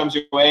 somebody else comes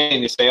your way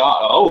and you say, oh,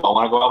 I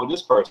want to go out with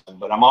this person,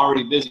 but I'm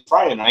already busy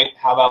Friday night.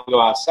 How about we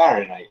go out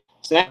Saturday night?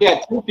 So now you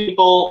got two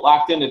people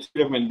locked into 2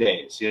 different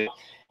days,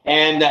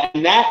 and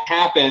that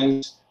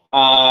happens.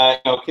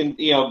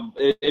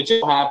 It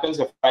just happens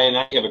that Friday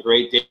night you have a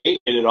great date, hit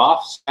it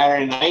off.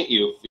 Saturday night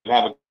you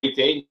have a great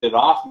date, hit it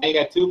off. Now you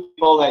got two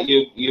people that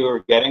you're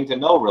getting to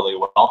know really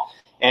well,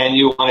 and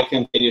you want to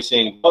continue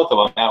seeing both of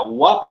them. At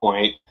what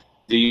point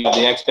do you have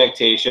the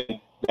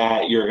expectation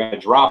that you're going to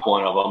drop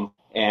one of them?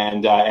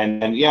 And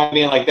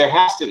there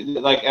has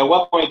to, at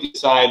what point do you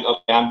decide,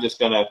 okay, I'm just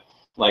going to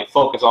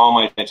focus all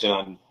my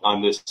attention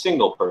on this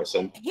single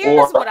person?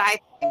 Here's what I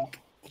think.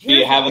 Do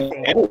you have an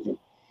energy?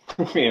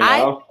 You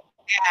know?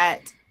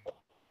 That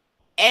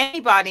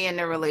anybody in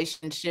a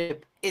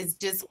relationship is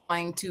just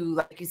going to,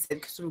 like you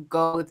said, sort of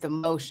go with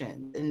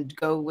emotions and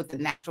go with the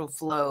natural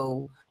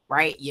flow,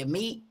 right? You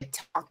meet, you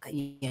talk,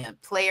 you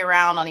play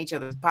around on each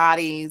other's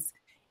bodies,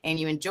 and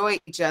you enjoy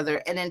each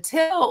other. And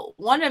until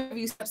one of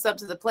you steps up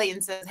to the plate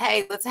and says,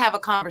 hey, let's have a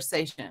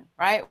conversation,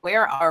 right?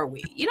 Where are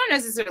we? You don't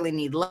necessarily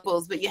need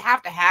labels, but you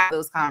have to have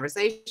those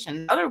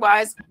conversations.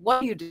 Otherwise,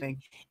 what are you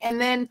doing? And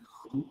then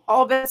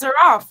all bets are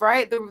off,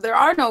 right? There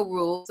are no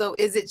rules. So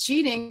is it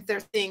cheating if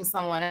they're seeing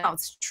someone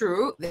else?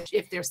 True.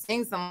 If they're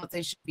seeing someone else,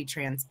 they should be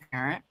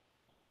transparent.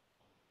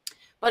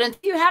 But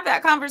until you have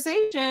that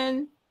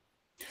conversation.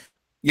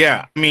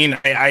 Yeah, I mean,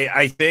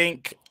 I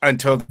think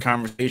until the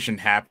conversation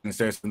happens,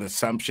 there's an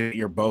assumption that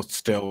you're both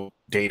still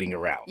dating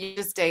around. You're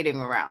just dating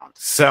around.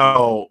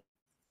 So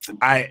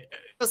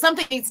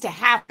something needs to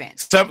happen.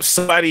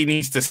 Somebody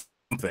needs to say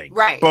something.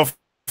 Right.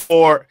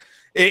 Before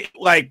it,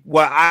 like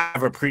what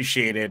I've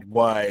appreciated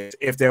was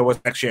if there was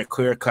actually a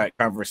clear-cut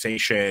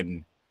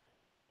conversation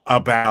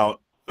about,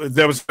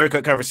 there was a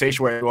clear-cut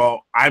conversation where,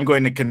 well, I'm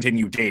going to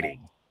continue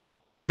dating.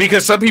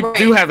 Because some people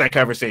do have that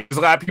conversation. There's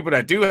a lot of people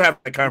that do have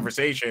that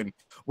conversation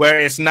where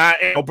it's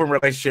not an open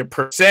relationship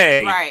per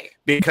se. Right.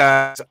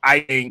 Because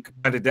I think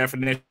by the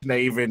definition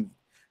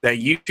that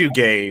you two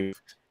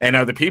gave and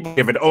other people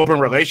give, an open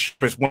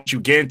relationship is once you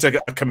get into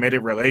a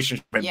committed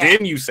relationship and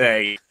then you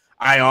say,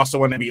 I also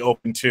want to be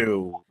open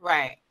to.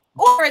 Right.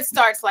 Or it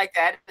starts like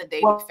that in the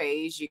dating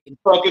phase. You can.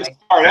 Well, it can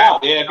start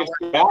out. Yeah, it can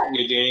start out and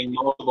you're dating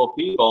multiple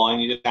people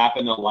and you just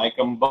happen to like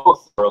them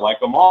both or like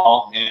them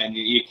all, and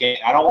you can't.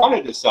 I don't want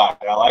to decide.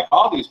 I like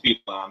all these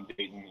people I'm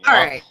dating. You know? All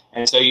right.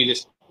 And so you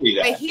just do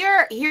that. But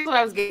here's what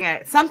I was getting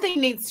at. Something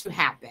needs to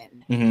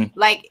happen. Mm-hmm.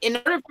 Like in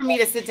order for me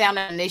to sit down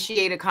and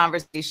initiate a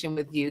conversation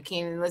with you,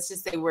 Kenan, let's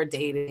just say we're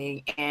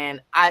dating,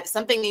 and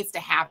something needs to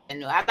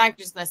happen. I'm not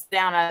just gonna sit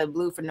down out of the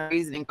blue for no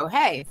reason and go,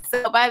 hey,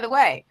 so by the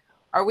way,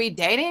 are we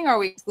dating? Are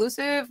we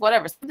exclusive?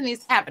 Whatever. Something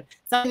needs to happen.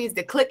 Something needs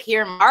to click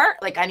here in my heart.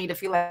 Like I need to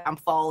feel like I'm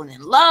falling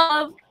in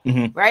love.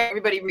 Mm-hmm. Right?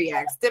 Everybody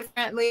reacts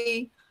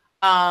differently.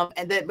 But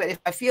if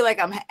I feel like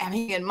I'm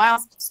hitting a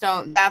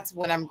milestone, that's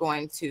when I'm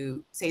going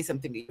to say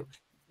something to you.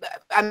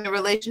 I'm in a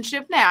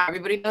relationship now.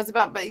 Everybody knows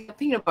about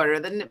peanut butter,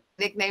 the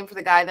nickname for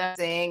the guy that I'm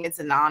saying. It's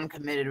a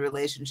non-committed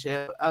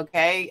relationship.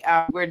 Okay.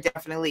 We're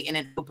definitely in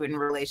an open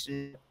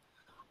relationship.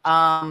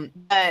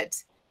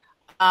 But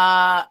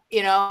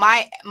you know,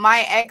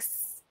 my ex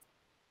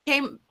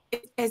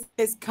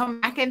has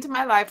come back into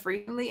my life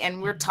recently,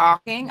 and we're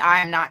talking. I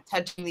am not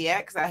touching the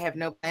ex. I have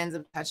no plans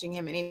of touching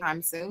him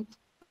anytime soon.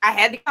 I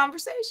had the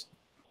conversation.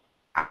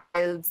 I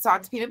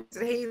talked to Peanut and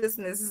said, hey,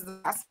 listen, this is the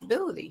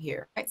possibility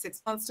here. Right?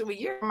 6 months to a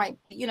year, I'm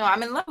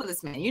in love with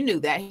this man. You knew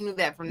that. He knew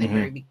that from the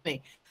very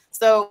beginning.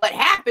 So what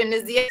happened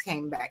is the ex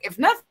came back. If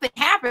nothing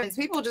happens,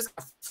 people just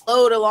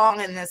float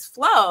along in this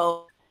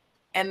flow,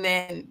 and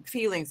then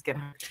feelings get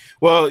hurt.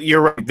 Well,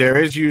 you're right.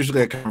 There is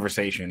usually a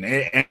conversation,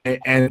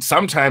 and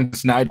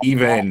sometimes it's not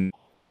even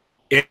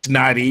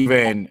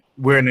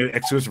we're in an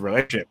exclusive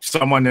relationship.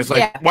 Someone is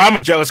like, well, I'm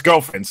a jealous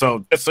girlfriend,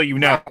 so just so you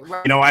know,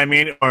 you know what I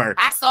mean? Or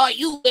I saw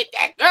you with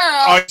that girl.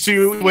 I saw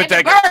you with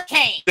that girl.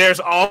 Came.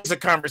 There's always a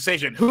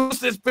conversation. Who's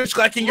this bitch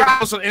liking your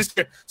post on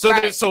Instagram?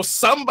 So so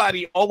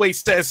somebody always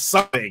says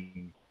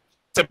something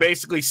to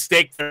basically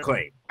stake their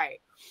claim. Right.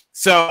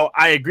 So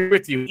I agree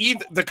with you.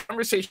 The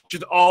conversation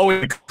should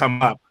always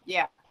come up.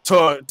 Yeah.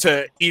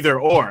 To either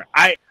or.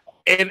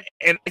 And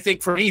I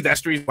think for me,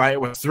 that's the reason why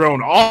it was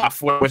thrown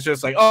off. Where it was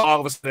just like, oh, all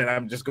of a sudden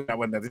I'm just going to have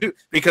nothing to do,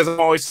 because I'm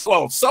always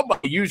slow.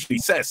 Somebody usually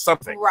says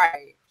something.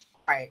 Right.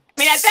 Right.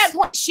 I mean, at that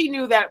point, she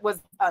knew that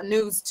was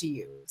news to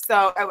you.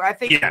 So I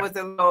think it was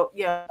a little,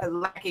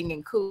 lacking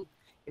in cool,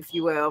 if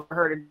you will, for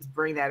her to just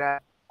bring that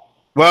up.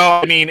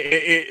 Well, I mean,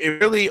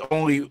 it really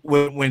only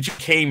when she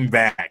came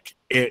back,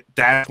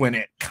 that's when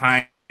it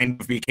kind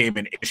of became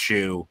an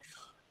issue,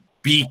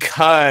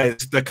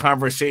 because the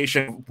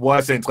conversation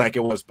wasn't like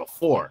it was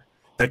before.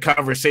 The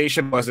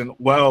conversation wasn't,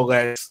 well,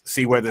 let's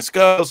see where this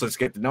goes. Let's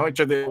get to know each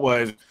other. It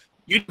was,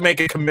 you make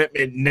a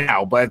commitment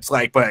now, but it's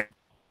like, but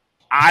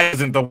I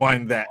wasn't the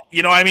one that,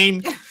 you know what I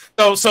mean?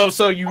 So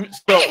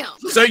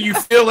you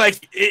feel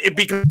like it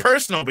becomes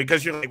personal,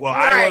 because you're like, well,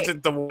 I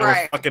wasn't the one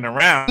fucking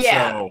around.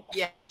 Yeah.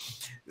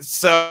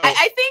 So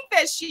I think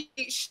that she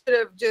should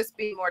have just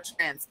been more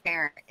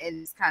transparent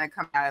and just kind of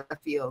come out of the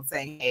field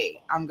saying,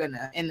 hey, I'm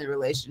gonna end the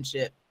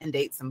relationship and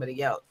date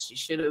somebody else. She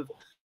should have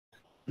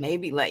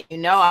maybe let you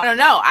know. I don't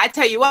know. I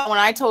tell you what, when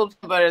I told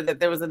Butter that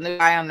there was a new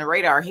guy on the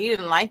radar, he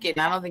didn't like it,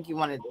 and I don't think he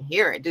wanted to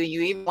hear it. Do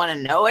you even want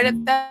to know it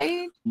at that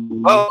age?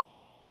 Well,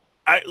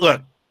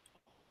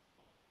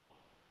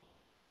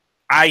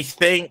 I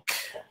think,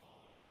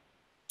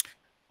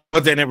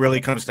 but then it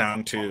really comes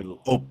down to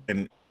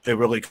it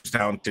really comes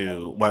down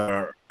to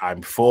whether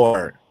I'm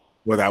for,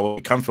 whether I will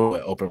be comfortable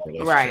with open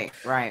relationship.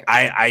 Right.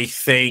 I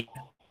think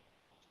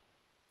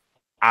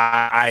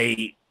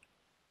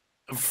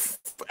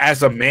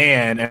as a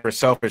man, and for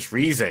selfish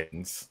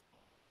reasons,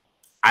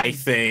 I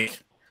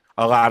think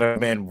a lot of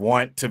men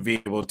want to be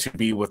able to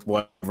be with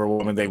whatever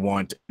woman they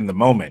want in the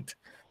moment.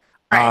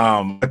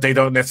 But they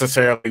don't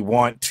necessarily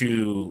want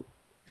to.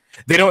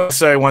 They don't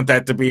necessarily want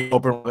that to be an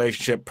open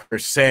relationship per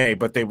se,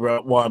 but they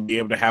want to be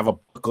able to have a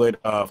booklet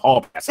of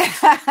hall passes.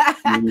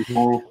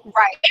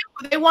 Right.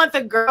 They want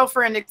the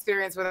girlfriend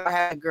experience without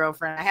having a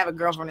girlfriend. I have a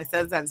girlfriend that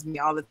says that to me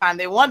all the time.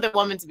 They want the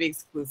woman to be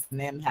exclusive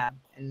and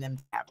them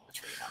to have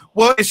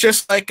Well, it's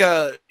just like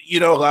you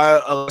know, a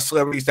lot of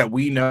celebrities that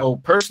we know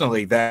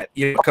personally that,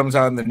 you know, comes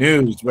on the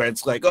news where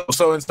it's like, oh,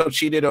 so and so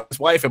cheated on his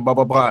wife and blah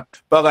blah blah.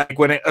 But like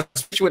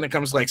especially when it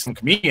comes to like some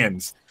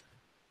comedians,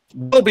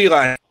 we'll be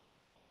like,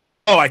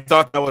 oh, I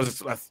thought that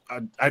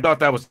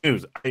was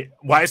news.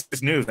 Why is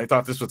this news? I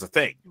thought this was a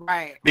thing.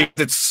 Right. Because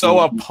it's so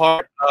a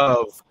part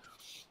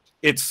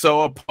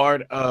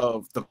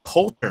of the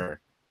culture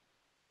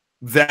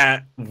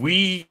that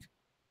me,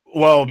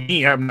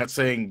 I'm not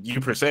saying you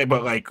per se,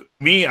 but like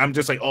me, I'm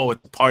just like, oh,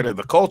 it's part of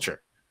the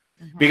culture.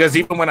 Because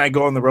even when I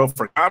go on the road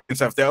for comedy and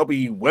stuff, there'll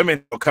be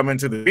women who'll come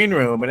into the green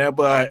room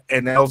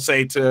and they'll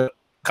say to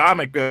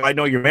comic, I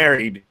know you're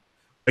married.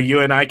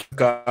 You and I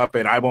can up,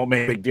 and I won't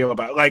make a big deal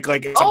about it. Like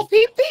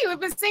PP. We've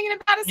been singing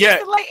about it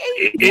since the late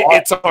 80s.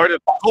 It's a part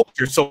of the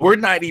culture, so we're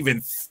not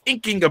even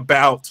thinking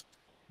about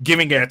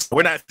giving it.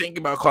 We're not thinking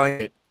about calling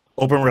it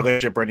open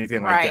relationship or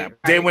anything like that.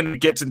 Then when it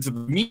gets into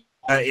the media,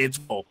 it's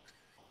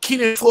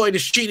KENAN Floyd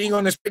is cheating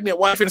on his pregnant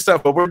wife and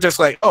stuff. But we're just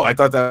like, oh, I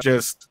thought that was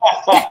just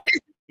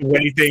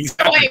anything.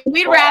 Wait,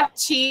 we'd rather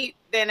cheat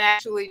than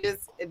actually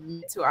just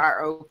admit to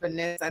our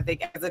openness. I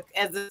think as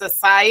a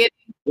society,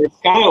 it's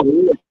kind of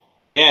weird.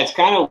 Yeah, it's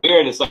kind of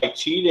weird. It's like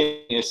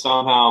cheating is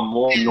somehow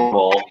more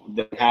normal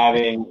than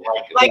having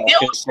like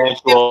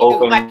consensual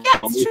open. Like, yeah,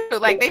 it's true.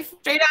 Like they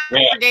straight up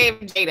forgave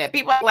Jada.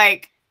 People are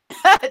like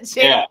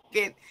Jada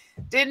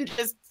didn't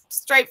just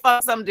straight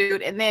fuck some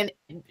dude and then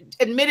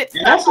admit it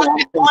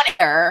on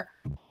air.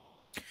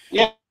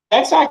 Yeah,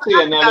 that's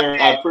actually another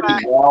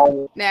pretty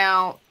well.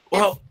 Now,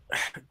 well,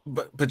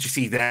 but you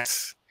see,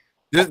 this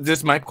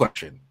is my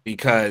question,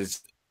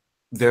 because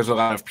there's a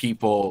lot of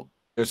people.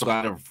 There's a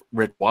lot of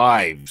rich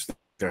wives that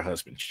their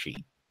husbands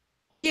cheat.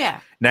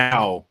 Yeah.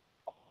 Now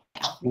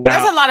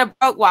there's a lot of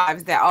broke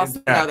wives that also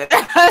know that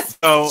their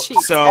husbands cheat.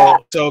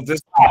 So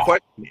this is my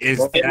question: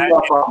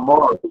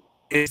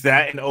 is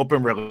that an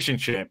open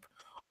relationship?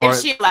 Or,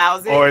 if she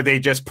allows it, or are they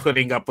just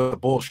putting up with the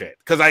bullshit?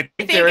 Because I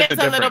think there is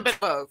it's a little bit of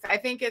both. I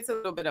think it's a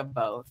little bit of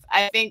both.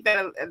 I think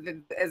that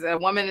as a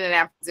woman in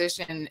that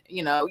position,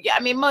 you know, I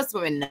mean, most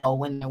women know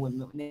when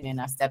men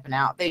are stepping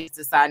out. They just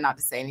decide not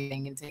to say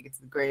anything and take it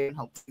to the grave, and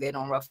hopefully they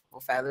don't ruffle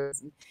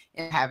feathers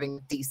and having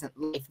a decent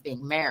life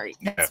being married.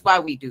 That's why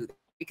we do that,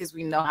 because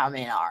we know how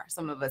men are.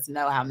 Some of us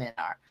know how men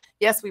are.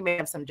 Yes, we may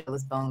have some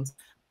jealous bones,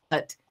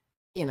 but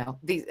you know,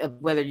 these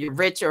whether you're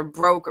rich or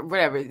broke or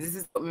whatever, this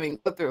is what we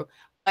go through.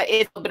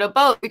 It's a bit of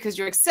both, because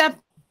you're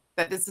accepting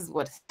that this is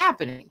what's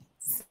happening.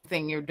 It's the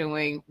thing you're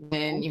doing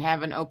when you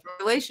have an open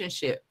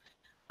relationship.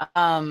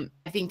 I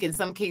think in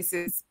some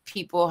cases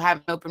people have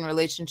an open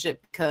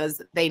relationship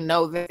because they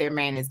know that their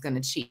man is going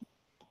to cheat.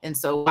 And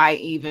so why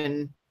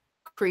even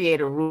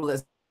create a rule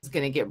that's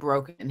going to get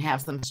broken and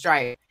have some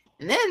strife?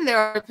 And then there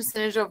are a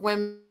percentage of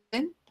women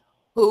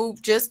who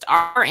just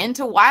are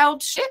into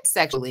wild shit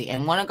sexually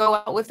and want to go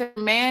out with their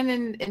man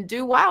and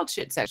do wild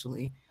shit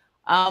sexually.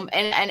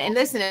 And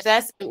listen, if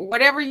that's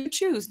whatever you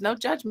choose, no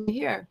judgment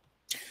here.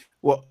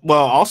 Well,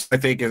 also I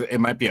think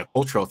it might be a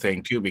cultural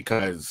thing too,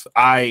 because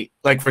for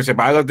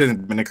example, I lived in the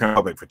Dominican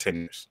Republic for 10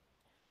 years,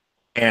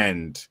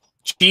 and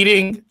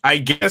cheating, I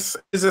guess,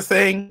 is a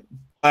thing,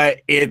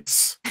 but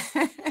it's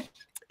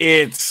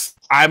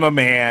I'm a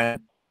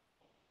man,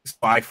 so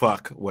I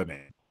fuck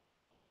women.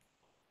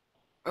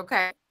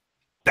 Okay.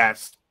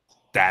 That's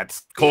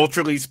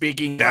culturally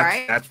speaking,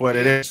 that's what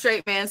it is.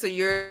 Straight man, so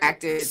you're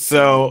attracted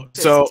to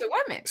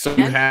women. So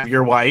you have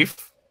your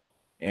wife,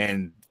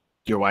 and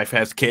your wife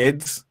has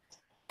kids,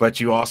 but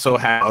you also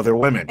have other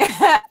women.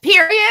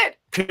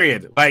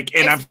 Period. Like,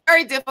 and it's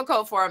very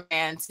difficult for a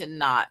man to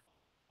not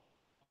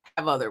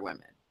have other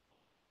women.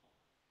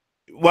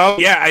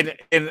 Well, yeah,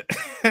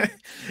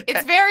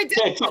 it's very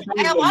difficult.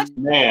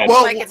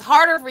 It's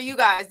harder for you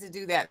guys to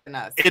do that than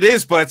us. It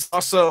is, but it's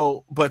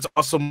also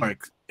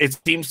Mark. It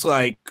seems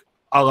like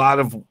a lot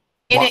of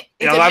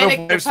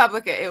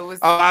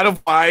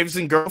wives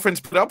and girlfriends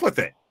put up with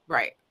it,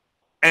 right?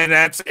 And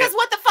that's because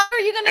what the fuck are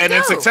you gonna do? And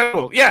it's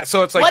acceptable, yeah.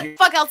 So it's like, what the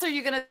fuck else are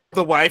you gonna?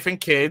 The wife and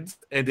kids,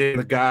 and then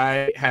the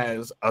guy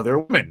has other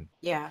women.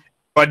 Yeah,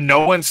 but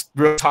no one's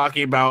really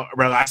talking about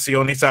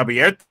relaciones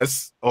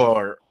abiertas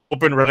or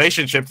open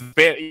relationships.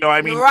 You know,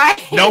 I mean,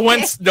 right? No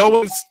one's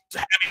having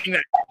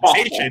that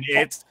conversation.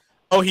 It's,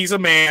 oh, he's a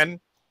man.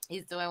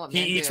 He's doing what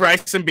he eats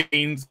rice and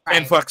beans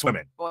and fucks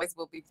women. Boys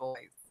will be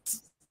boys.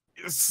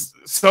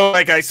 So,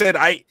 like I said,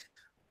 I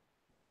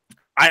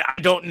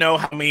don't know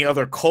how many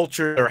other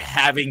cultures are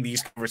having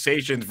these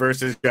conversations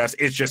versus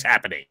it's just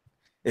happening.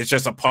 It's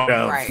just a part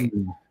of. Right.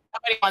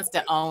 Nobody wants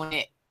to own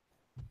it.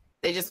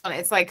 They just want.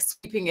 It's like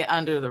sweeping it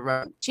under the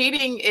rug.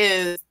 Cheating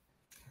is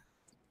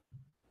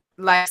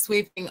like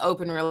sweeping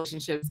open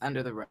relationships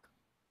under the rug.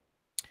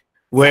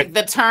 Like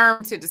the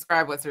term to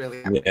describe what's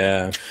really happening.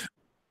 Yeah.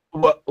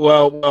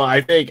 Well,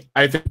 I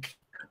think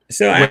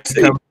so.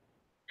 Actually,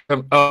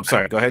 oh,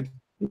 sorry. Go ahead.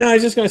 No, I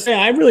was just going to say,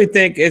 I really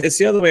think it's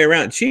the other way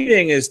around.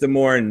 Cheating is the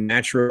more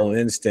natural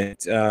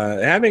instinct.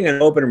 Having an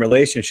open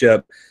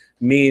relationship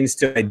means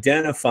to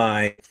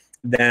identify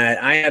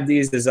that I have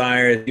these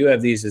desires, you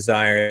have these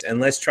desires,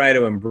 and let's try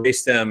to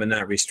embrace them and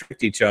not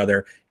restrict each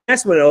other.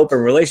 That's what an open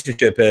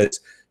relationship is.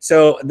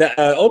 So the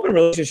open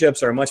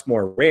relationships are much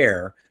more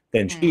rare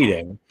than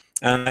cheating.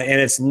 And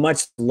it's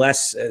much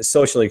less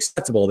socially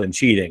acceptable than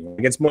cheating.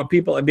 Like it's more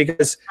people,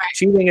 because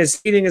cheating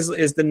is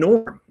the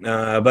norm.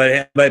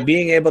 But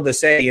being able to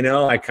say, you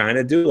know, I kind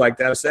of do like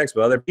to have sex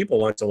with other people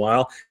once in a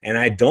while, and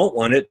I don't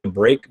want it to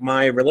break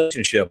my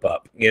relationship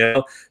up. You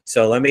know,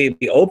 so let me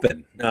be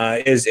open.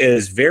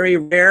 Is very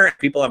rare.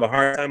 People have a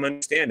hard time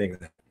understanding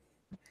that.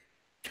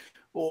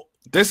 Well,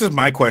 this is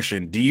my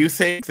question. Do you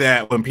think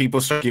that when people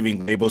start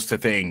giving labels to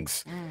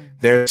things,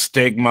 there's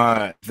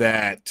stigma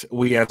that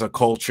we as a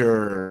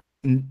culture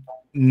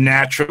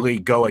naturally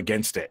go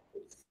against it?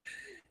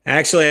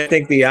 Actually, I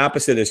think the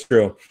opposite is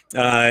true.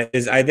 I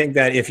think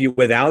that if you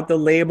without the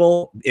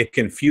label, it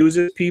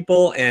confuses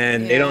people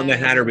and they don't know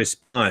how to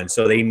respond.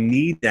 So they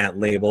need that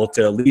label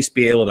to at least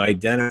be able to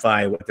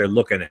identify what they're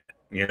looking at.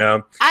 You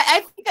know,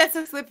 I think that's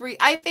a slippery.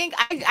 I think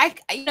I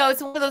you know,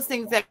 it's one of those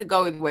things that could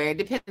go anywhere. It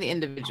depends on the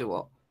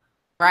individual,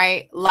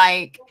 right?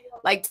 Like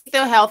the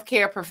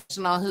healthcare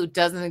professional who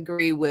doesn't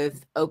agree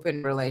with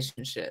open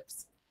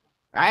relationships,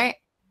 right?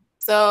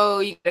 So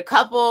you get a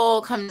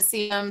couple come to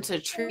see them to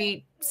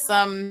treat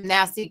some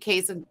nasty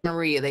case of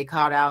gonorrhea they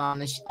caught out on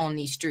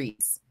these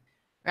streets,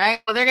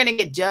 right? Well, they're going to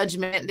get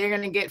judgment. They're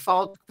going to get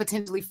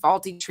potentially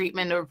faulty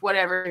treatment or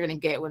whatever they're going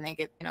to get when they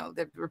get, you know,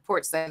 the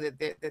reports say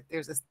that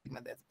there's a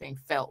stigma that's being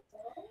felt.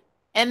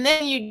 And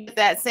then you get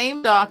that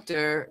same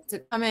doctor to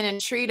come in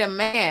and treat a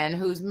man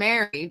who's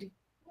married,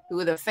 who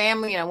with a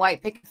family and a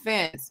white picket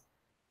fence,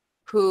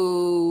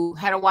 who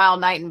had a wild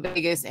night in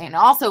Vegas and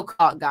also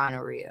caught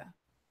gonorrhea.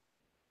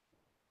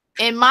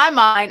 In my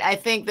mind, I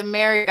think the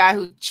married guy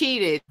who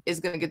cheated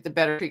is going to get the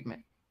better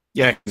treatment.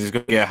 Yeah, he's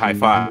going to get a high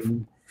five.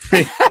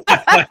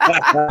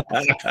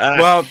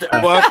 well,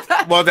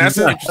 that's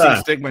an interesting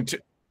stigma too.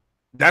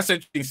 That's an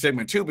interesting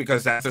stigma too,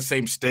 because that's the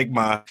same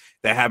stigma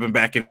that happened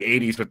back in the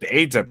 80s with the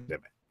AIDS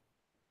epidemic.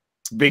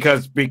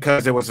 Because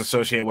it was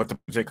associated with a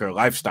particular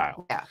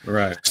lifestyle. Yeah.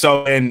 Right.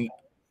 So, and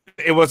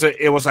it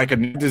was like a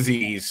new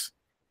disease,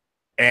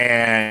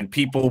 and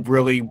people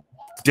really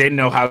didn't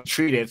know how to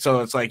treat it. So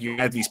it's like you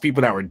had these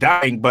people that were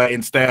dying, but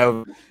instead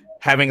of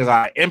having a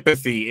lot of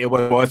empathy, it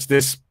was, well, it's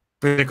this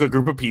particular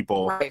group of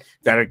people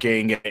that are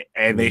getting it,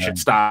 and they should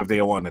stop if they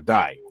don't want to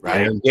die.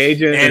 Right.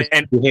 Engage in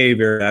and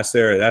behavior. That's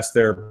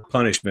their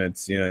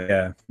punishments. You know.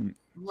 Yeah.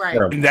 Right.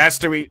 And that's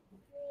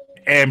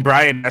and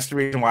Brian, that's the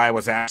reason why I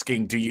was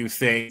asking, do you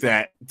think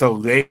that the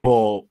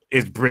label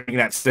is bringing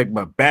that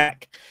stigma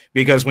back?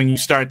 Because when you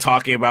start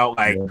talking about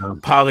like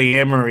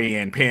polyamory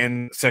and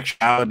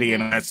pansexuality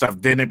and all that stuff,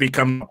 then it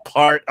becomes a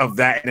part of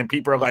that. And then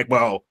people are like,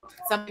 well,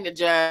 something to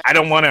judge. I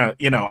don't want to,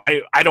 you know,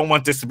 I don't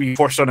want this to be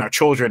forced on our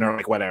children or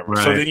like whatever.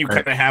 Right, so then you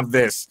kind of have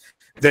this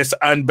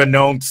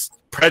unbeknownst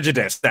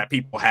prejudice that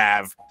people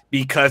have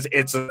because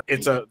it's a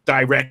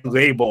direct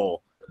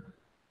label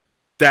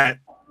that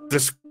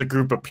this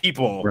group of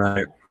people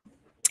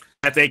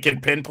that they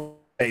can pinpoint.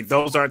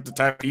 Those aren't the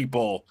type of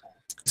people.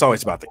 It's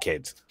always about the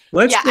kids.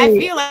 I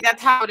feel like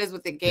that's how it is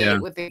with the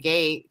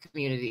gay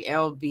community,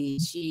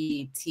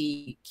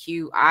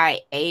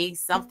 LGBTQIA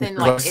something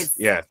plus, like it's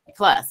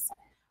plus,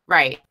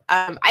 right?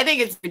 I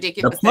think it's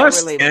ridiculous. The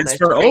plus stands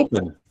for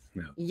open.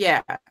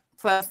 Yeah,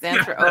 plus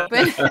stands for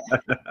open.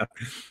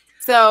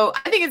 So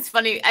I think it's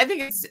funny. I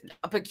think it's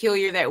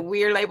peculiar that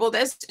we're labeled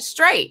as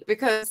straight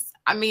because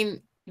I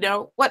mean, you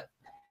know what?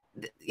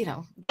 You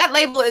know, that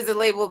label is a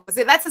label.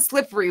 That's a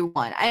slippery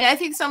one. I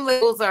think some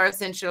labels are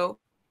essential.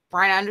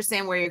 Brian, I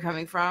understand where you're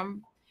coming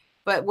from,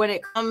 but when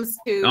it comes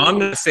to, no, I'm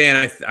not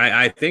saying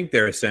I think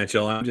they're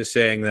essential. I'm just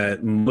saying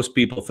that most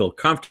people feel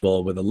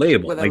comfortable with a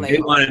label. They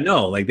want to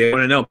know. Like they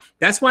want to know.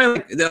 That's why.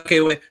 Like,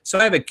 okay, so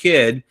I have a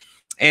kid,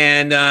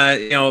 and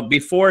you know,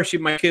 before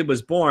my kid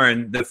was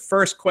born, the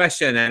first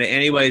question out of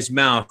anybody's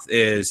mouth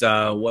is,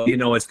 "What do you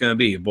know it's going to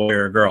be, a boy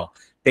or a girl?"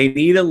 They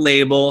need a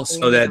label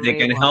so that they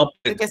can help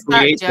create the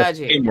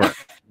framework.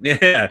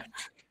 Yeah,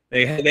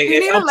 they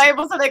need a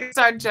label so they can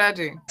start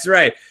judging. That's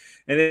right,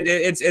 and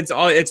it's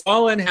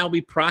all in how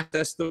we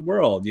process the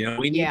world. You know,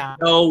 we need to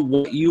know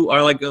what you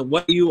are, like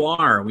what you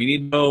are. We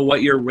need to know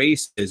what your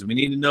race is. We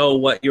need to know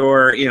what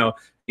your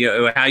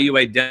how you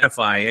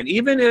identify. And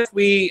even if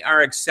we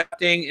are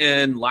accepting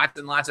in lots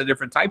and lots of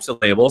different types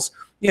of labels,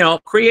 you know,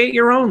 create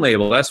your own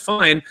label. That's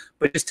fine.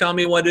 But just tell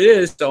me what it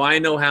is so I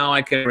know how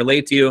I can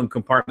relate to you and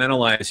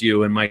compartmentalize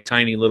you in my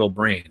tiny little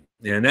brain.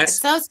 And that's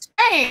so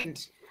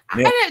strange.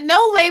 Yeah.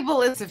 No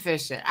label is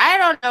sufficient. I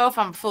don't know if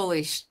I'm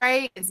fully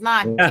straight. It's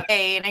not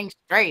gay. It ain't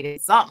straight.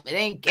 It's something. It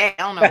ain't gay.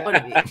 I don't know what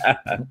it is.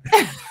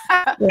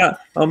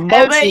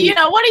 But you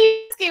know, what are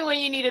you asking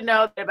when you need to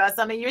know about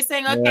something? You're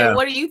saying, okay,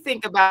 what do you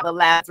think about the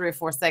last 3 or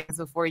 4 seconds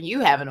before you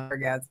have an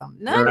orgasm?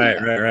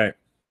 Right.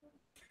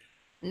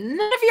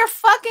 None of your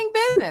fucking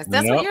business.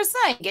 That's what you're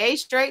saying. Gay,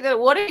 straight.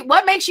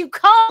 What makes you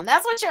come?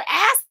 That's what you're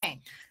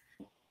asking.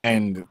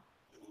 And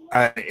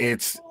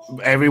it's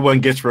everyone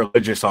gets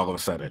religious all of a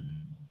sudden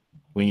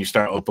when you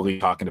start openly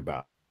talking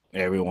about it.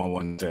 Everyone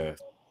wants to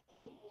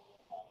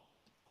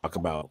talk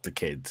about the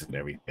kids and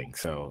everything.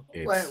 So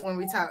it's, when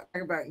we talk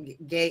about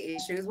gay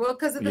issues, well,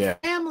 because of the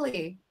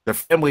family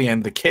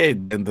and the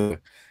kid and the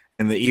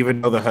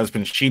even though the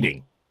husband's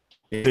cheating,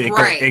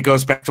 it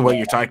goes back to what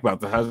you're talking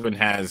about. The husband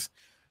has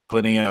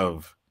plenty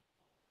of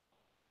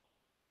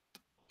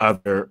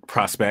other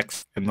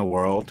prospects in the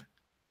world,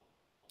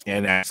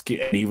 and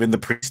even the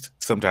priest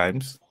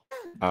sometimes.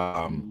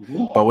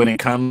 But when it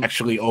comes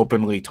actually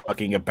openly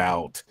talking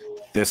about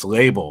this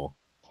label,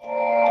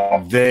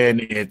 then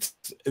it's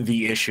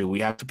the issue.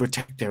 We have to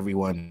protect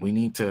everyone. We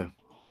need to.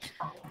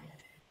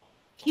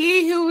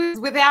 He who is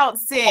without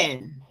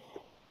sin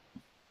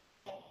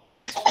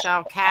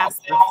shall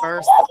cast the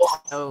first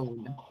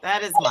stone.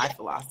 That is my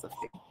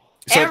philosophy.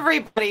 So,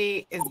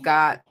 everybody has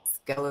got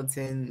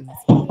skeletons,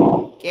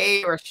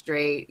 gay or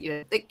straight. You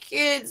know, the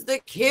kids,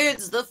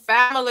 the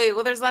family.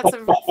 Well, there's lots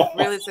of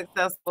really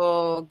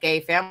successful gay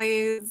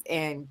families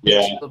and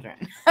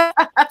children.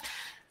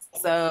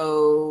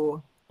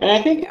 So. And I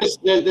think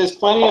there's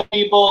plenty of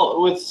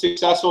people with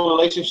successful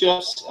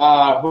relationships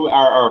who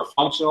are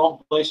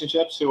functional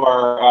relationships, who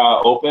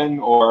are open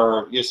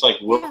or just like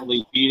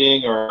willfully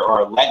feeding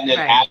or letting it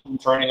happen,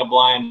 turning a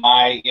blind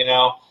eye, you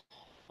know.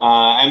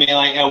 I mean,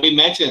 like we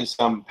mentioned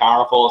some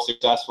powerful,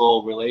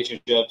 successful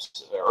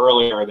relationships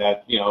earlier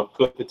that, you know,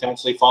 could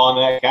potentially fall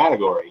into that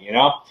category, you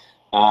know.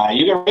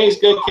 You can raise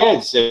good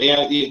kids.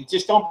 You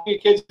just don't put your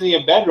kids in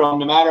your bedroom,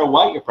 no matter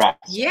what you're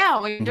practicing. Yeah,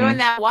 when you're doing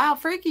that wild,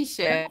 freaky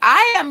shit.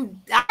 I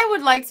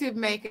would like to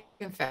make a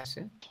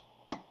confession.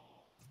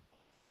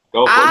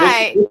 Go for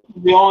it. This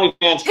is the only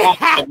fans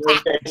content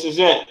right there. This is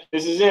it.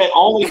 This is it.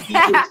 Only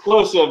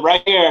exclusive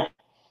right here.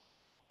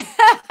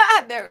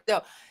 There we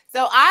go.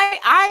 So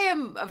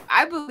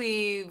I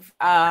believe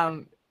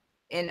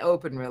in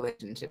open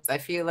relationships. I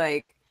feel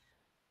like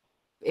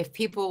if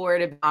people were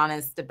to be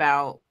honest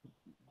about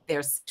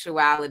their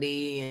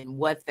sexuality and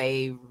what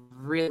they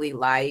really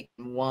like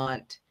and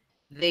want,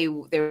 there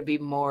would be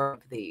more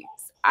of these.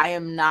 I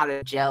am not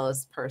a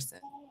jealous person.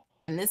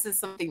 And this is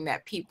something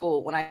that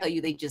people, when I tell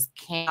you they just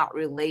cannot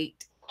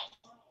relate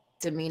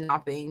to me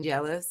not being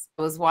jealous.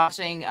 I was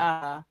watching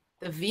The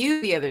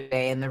View the other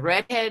day, and the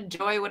redhead,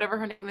 Joy, whatever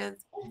her name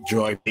is.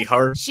 Joy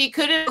Behar. She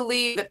couldn't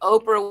believe that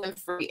Oprah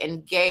Winfrey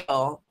and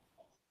Gayle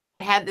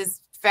had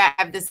this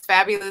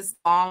fabulous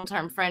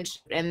long-term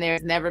friendship, and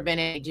there's never been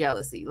any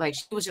jealousy. Like,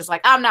 she was just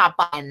like, I'm not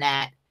buying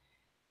that.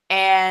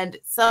 And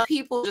some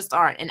people just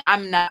aren't, and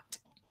I'm not.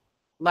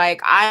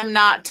 Like, I'm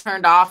not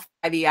turned off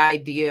by the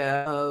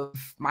idea of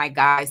my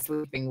guy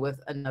sleeping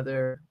with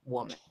another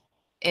woman.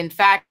 In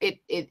fact, it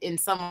in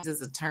some ways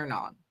is a turn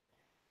on.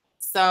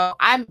 So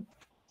I'm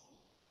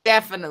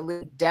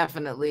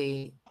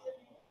definitely,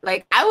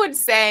 like, I would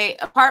say,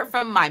 apart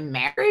from my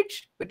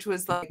marriage, which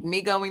was like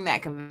me going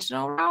that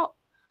conventional route,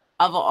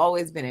 I've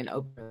always been in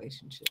open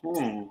relationships.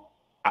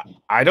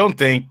 I don't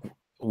think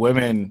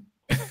women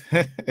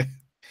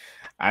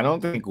I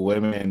don't think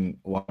women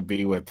want to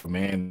be with a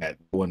man that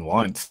one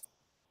wants.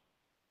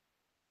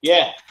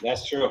 Yeah,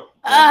 that's true.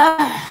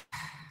 And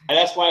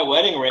that's why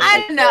wedding ring.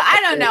 I don't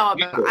know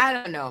about that. I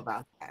don't know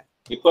about that.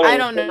 You put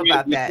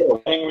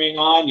a wedding ring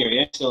on, you're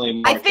instantly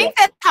more. I think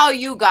that's how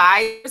you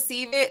guys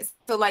receive it.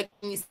 So, like,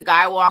 when you see the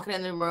guy walking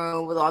in the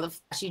room with all the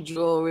flashy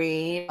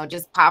jewelry, you know,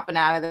 just popping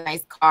out of the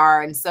nice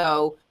car, and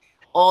so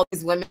all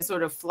these women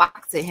sort of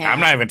flock to him.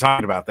 I'm not even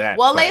talking about that.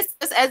 Well, let's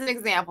just, as an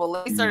example,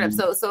 let me start up.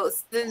 So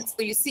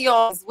you see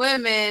all these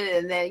women,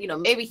 and then, you know,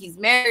 maybe he's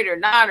married or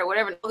not or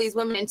whatever, and all these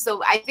women. And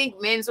so I think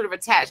men sort of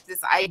attach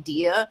this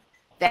idea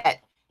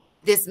that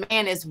this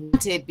man is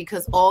wanted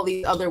because all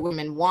these other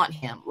women want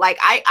him. Like,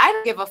 I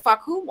don't give a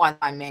fuck who wants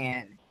my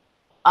man.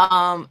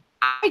 I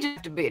just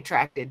have to be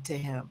attracted to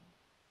him.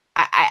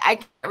 I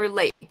can't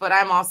relate, but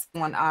I'm also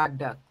one odd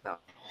duck, though.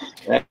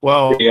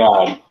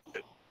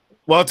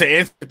 Well, to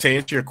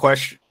answer your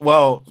question,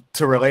 to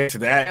relate to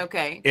that,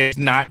 okay, it's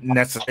not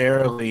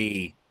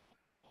necessarily,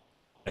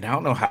 and I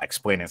don't know how to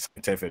explain it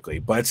scientifically,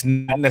 but it's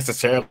not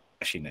necessarily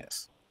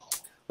flashiness.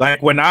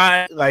 Like when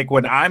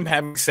I'm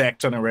having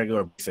sex on a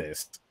regular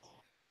basis,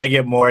 I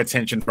get more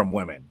attention from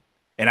women,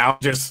 and I'll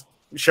just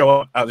show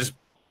up. But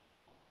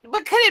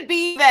could it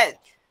be that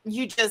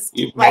you just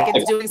like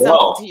it's doing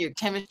something to your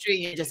chemistry?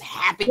 You're just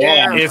happier.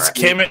 Yeah,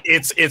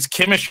 it's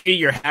chemistry.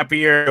 You're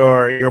happier,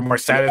 or you're more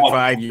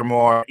satisfied. You're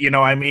more, you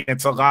know. I mean,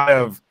 it's a lot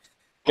of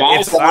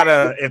guys.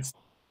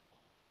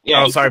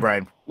 Oh, sorry,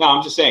 Brian. No,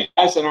 I'm just saying,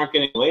 guys that aren't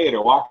getting laid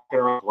are walking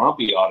around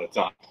grumpy all the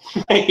time.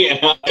 You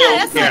know?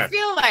 Yeah, that's what I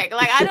feel like.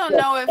 Like, I don't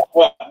know if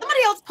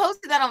somebody else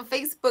posted that on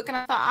Facebook, and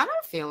I thought, I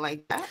don't feel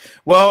like that.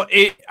 Well,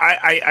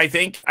 I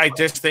think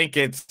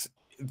it's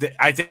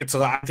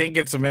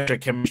a measure of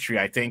chemistry.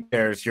 I think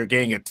you're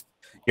getting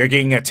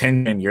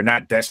attention. You're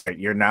not desperate.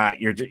 You're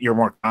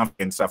more confident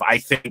and stuff. I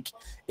think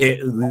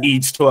it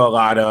leads to a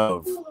lot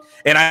of,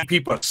 and I think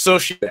people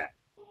associate that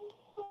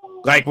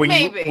Like when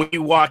Maybe.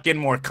 you walk in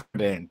more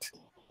confident,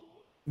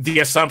 the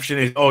assumption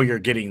is, oh, you're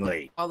getting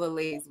laid. All the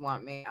ladies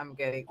want me. I'm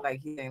getting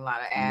like he's getting a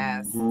lot of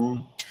ass.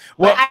 Mm-hmm.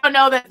 Well, I don't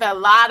know that the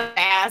lot of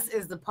ass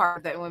is the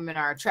part that women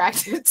are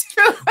attracted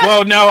to.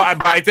 Well, no,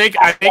 I think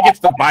it's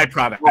the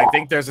byproduct. I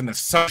think there's an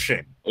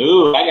assumption.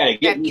 Ooh, I gotta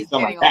get me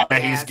some of that.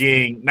 That he's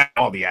getting not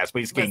all the ass, but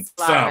he's getting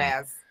a lot of some.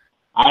 ass.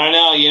 I don't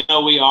know. You know,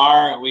 we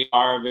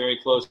are very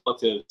close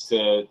to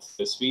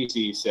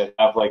species that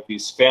have like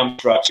these family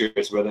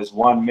structures where there's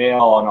one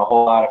male and a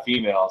whole lot of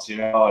females. You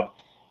know,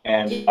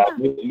 and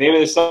maybe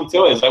there's something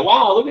to it. It's like,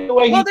 wow, look at the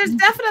way. Well, there's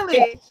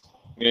definitely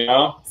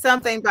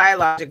something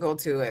biological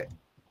to it.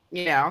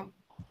 You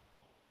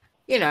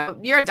know,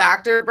 you're a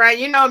doctor, right?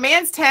 You know, a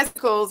man's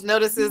testicles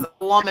notices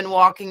a woman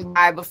walking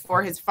by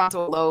before his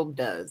frontal lobe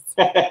does.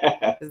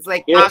 It's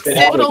like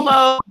occipital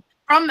lobe.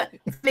 From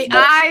the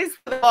eyes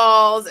to the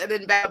balls and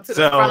then back to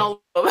the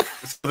frontal lobe.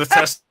 So the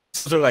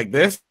testicles are like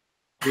this?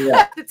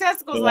 Yeah. The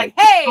testicles like,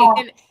 hey,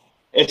 and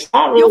it's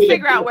not really. You'll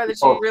figure out whether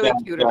she's really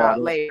cute or not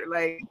later.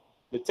 Like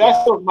the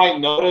testicles might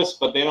notice,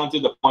 but they don't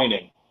do the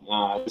pointing.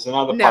 There's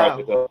another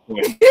part that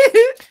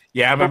does.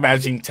 Yeah, I'm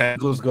imagining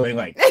testicles going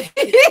like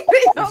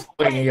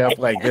swinging up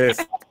like this.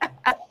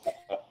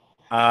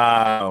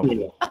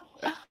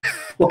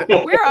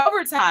 We're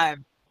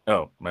overtime.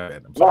 Oh, my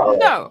bad. I'm sorry.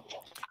 No.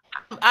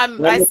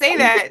 I say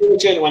that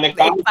when the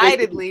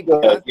excitedly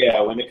because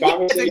when the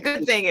conversation it's a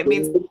good thing. It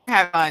means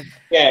have fun.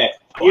 Yeah,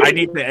 I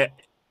need to.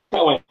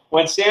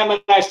 When Sam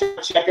and I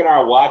start checking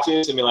our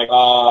watches and be like,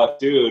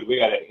 dude, we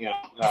gotta,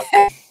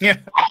 Yeah.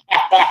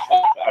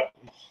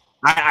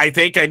 I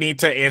think I need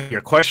to answer your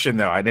question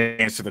though. I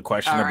didn't answer the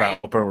question about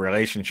open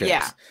relationships.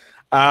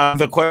 Yeah.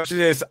 The question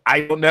is,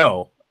 I don't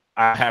know.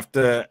 I have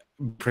to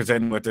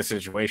present with the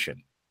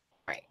situation.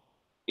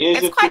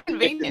 Is it's quite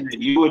convenient. That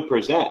you would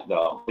present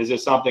though? Is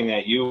it something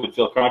that you would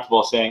feel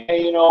comfortable saying,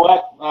 hey, you know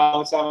what?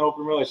 Let's have an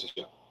open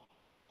relationship.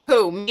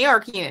 Who, me or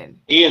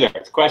Kenan? Either.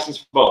 It's questions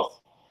for both.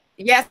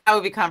 Yes, I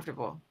would be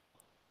comfortable.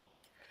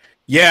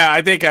 Yeah,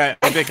 I think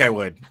I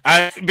would.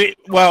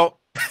 Well,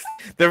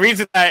 the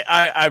reason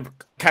I'm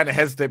kind of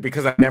hesitant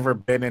because I've never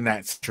been in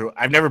that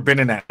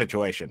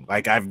situation.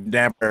 Like I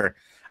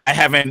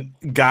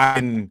haven't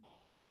gotten.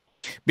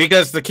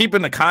 Because to keep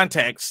in the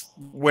context,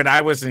 when I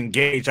was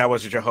engaged, I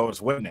was a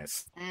Jehovah's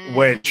Witness,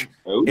 which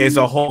is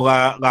a whole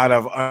lot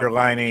of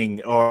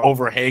underlining or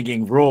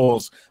overhanging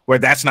rules where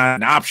that's not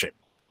an option.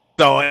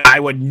 So I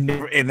would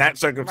never, in that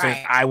circumstance,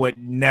 I would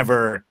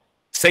never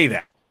say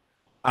that.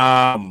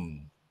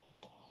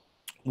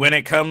 When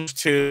it comes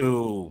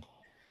to,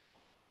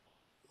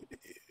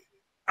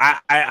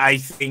 I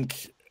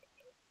think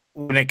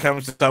when it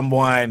comes to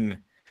someone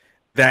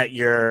that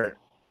you're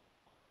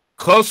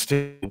close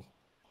to,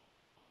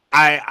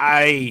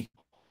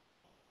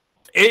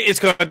 it's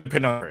going to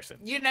depend on the person.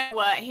 You know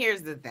what?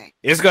 Here's the thing.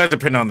 It's going to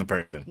depend on the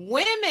person.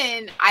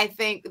 Women, I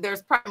think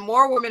there's probably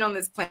more women on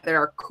this planet that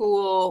are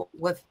cool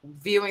with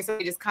viewing.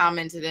 Somebody just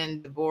commented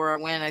in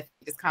Deborah, Wynne, I think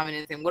just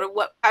commented in,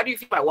 how do you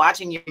feel about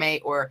watching your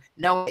mate or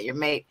knowing that your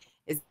mate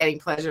is getting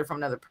pleasure from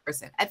another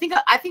person? I think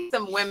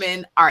some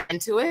women are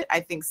into it. I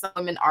think some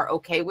women are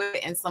okay with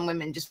it, and some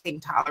women just can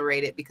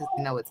tolerate it because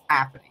they know it's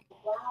happening.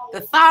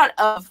 The thought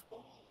of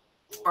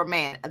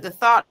the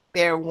thought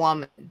their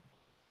woman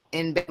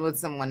in bed with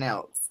someone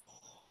else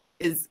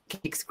is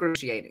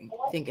excruciating.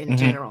 I think in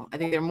general, I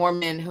think there are more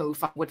men who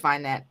would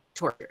find that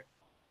torture.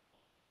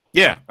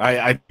 Yeah,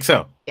 I think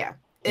so. Yeah,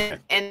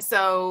 and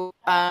so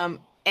and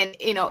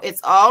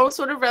it's all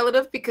sort of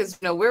relative because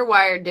we're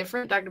wired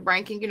different. Dr.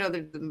 Brian King,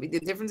 the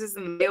differences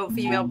in the male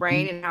female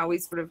brain and how we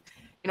sort of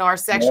our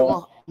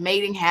sexual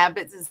mating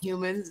habits as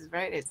humans,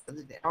 right? It's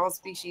all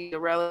species are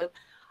relative.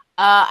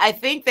 I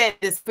think that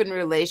this open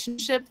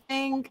relationship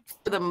thing,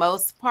 for the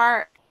most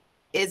part,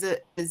 is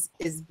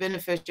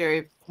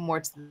beneficiary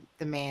more to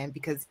the man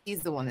because he's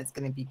the one that's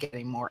going to be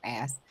getting more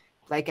ass.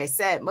 Like I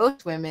said,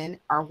 most women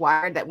are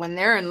wired that when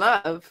they're in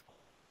love,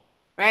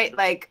 right?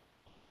 Like,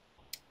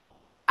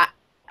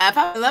 if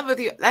I'm in love with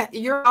you,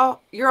 you're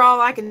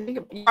all I can think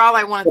of. You're all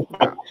I want to think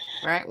about,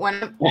 right?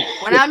 When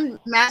I'm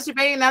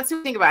masturbating, that's what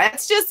I think about.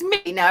 That's just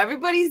me. Now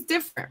everybody's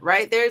different,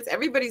 right?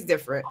 Everybody's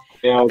different.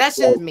 Yeah, that's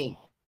just me.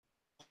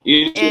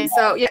 And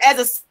so,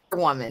 as a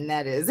woman,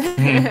 that is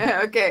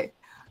okay.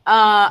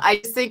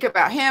 I just think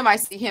about him. I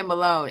see him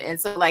alone, and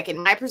so, like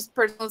in my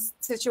personal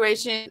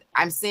situation,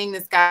 I'm seeing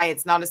this guy.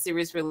 It's not a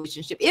serious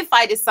relationship. If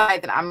I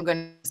decide that I'm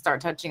going to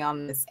start touching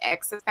on this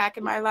ex that's back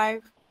in my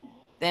life,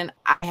 then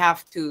I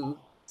have to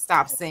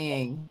stop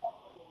seeing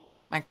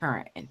my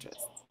current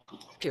interests.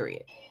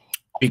 Period.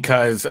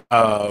 Because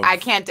I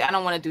can't. I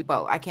don't want to do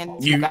both. I can't.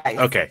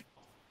 Okay.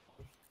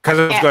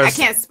 Because I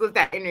can't split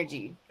that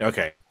energy.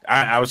 Okay.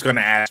 I was going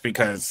to ask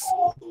because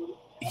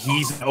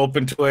he's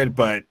open to it,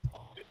 but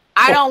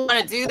I don't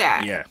want to do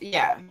that.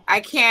 Yeah.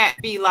 I can't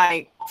be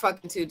like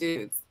fucking two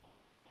dudes.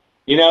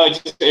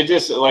 It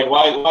just like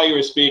while you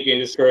were speaking,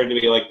 it just occurred to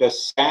me like the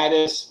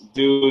saddest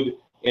dude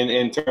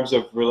in terms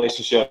of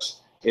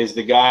relationships is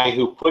the guy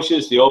who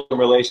pushes the open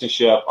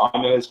relationship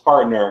onto his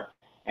partner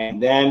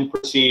and then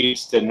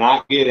proceeds to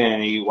not get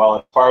any while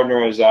his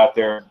partner is out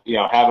there, you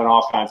know, having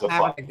all kinds of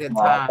fun. Having a good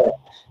time.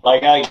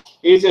 Like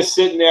he's just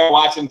sitting there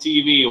watching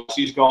TV.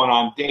 She's going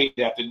on date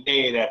after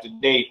date after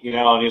date, you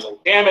know, and he's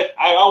like, damn it,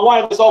 I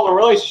wanted this open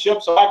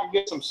relationship so I could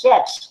get some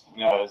sex.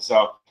 You know,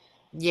 so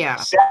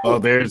yeah. Oh,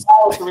 there's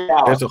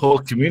a whole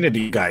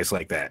community of guys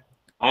like that.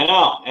 I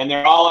know, and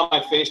they're all on my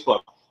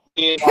Facebook.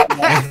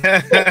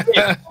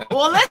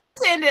 Well, let's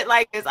end it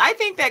like this. I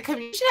think that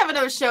you should have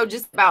another show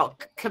just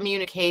about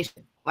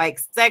communication, like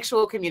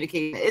sexual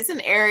communication. It's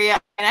an area,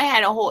 and I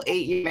had a whole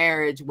 8-year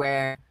marriage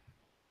where,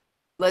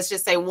 let's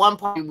just say, one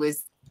party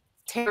was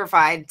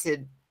terrified to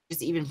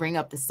just even bring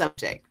up the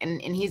subject,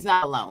 and he's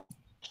not alone.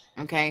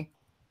 Okay,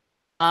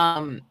 there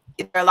are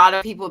a lot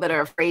of people that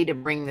are afraid to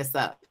bring this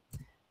up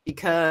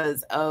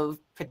because of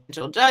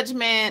potential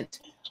judgment,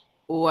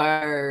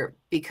 or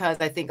because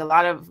I think a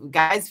lot of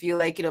guys feel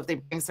like, you know, if they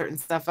bring certain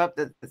stuff up,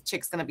 that the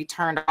chick's gonna be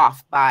turned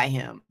off by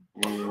him,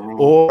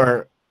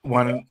 or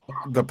one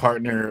of the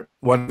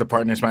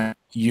partners might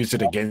use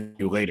it against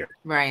you later.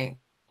 Right.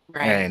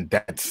 And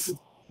that's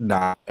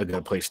not a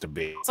good place to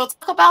be. So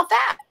talk about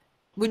that.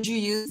 Would you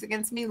use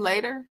against me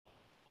later?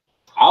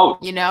 Ouch.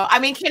 You know, I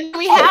mean, can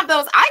we have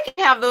those? I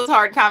can have those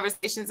hard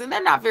conversations, and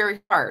they're not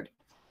very hard.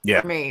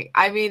 Yeah. For me,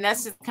 I mean,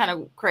 that's just kind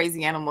of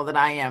crazy animal that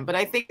I am. But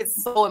I think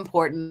it's so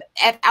important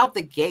out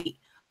the gate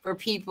for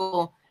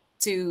people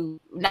to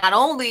not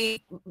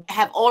only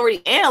have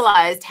already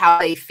analyzed how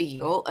they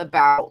feel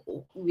about,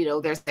 you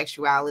know, their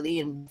sexuality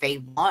and they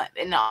want,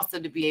 and also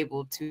to be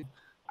able to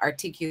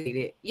articulate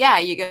it. Yeah,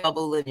 you get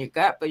bubble in your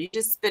gut, but you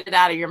just spit it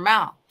out of your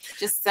mouth.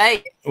 Just say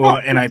it. Well,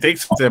 and I think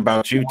something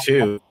about you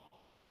too.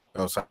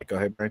 Oh, sorry. Go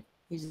ahead, Brian.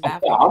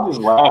 I'm just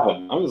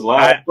laughing.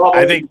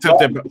 I think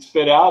something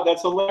spit out.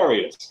 That's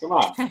hilarious. Come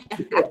on.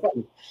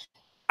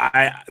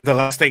 The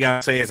last thing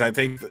I'll say is I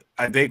think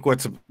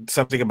what's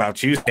something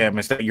about you, Sam,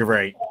 is that you're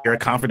a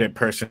confident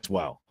person as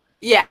well.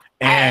 Yeah.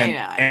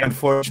 And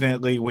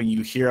unfortunately, when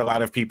you hear a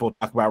lot of people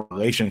talk about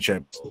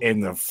relationships in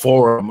the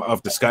forum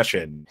of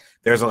discussion,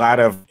 there's a lot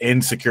of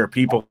insecure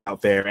people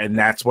out there, and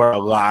that's where a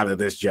lot of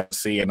this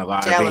jealousy and a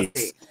lot of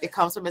these, it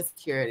comes from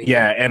insecurity.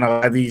 Yeah, and a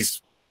lot of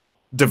these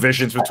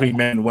divisions between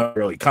men and women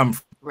really come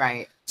from.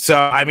 Right. So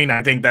I mean,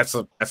 I think that's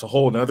a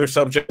whole nother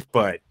subject,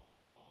 but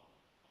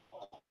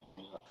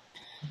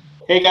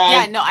hey guys.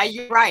 Yeah, no,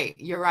 you're right.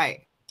 You're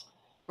right.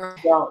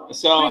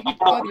 So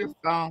your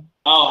phone.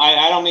 Oh,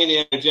 I don't mean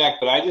to interject,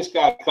 but I just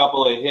got a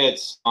couple of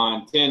hits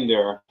on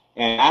Tinder,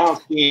 and I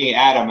don't see any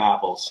Adam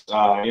apples. You know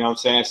what I'm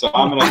saying? So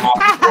I'm gonna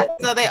have to,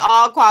 so they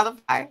all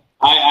qualify.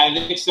 I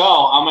think so.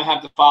 I'm gonna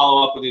have to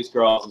follow up with these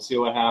girls and see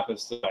what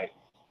happens tonight.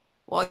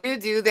 Well, you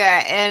do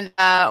that, and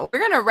we're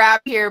gonna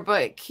wrap here.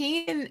 But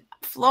KENAN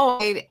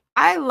Floyd,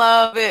 I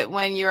love it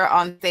when you're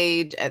on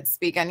stage at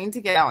Speak. I need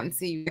to get out and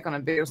see you on a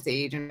bigger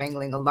stage and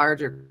wrangling a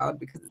larger crowd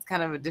because it's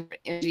kind of a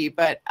different energy.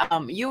 But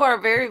you are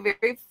a very,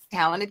 very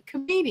talented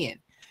comedian,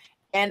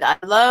 and I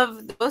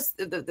love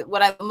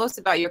what I love most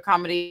about your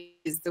comedy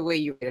is the way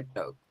you write a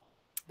joke,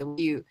 the way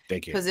you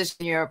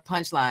position your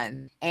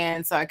punchline,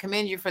 and so I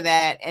commend you for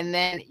that. And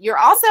then you're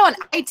also an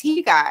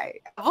IT guy.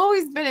 I've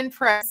always been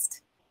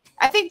impressed.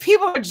 I think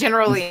people are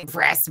generally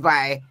impressed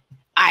by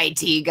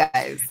IT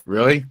guys.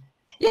 Really?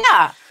 Yeah.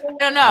 I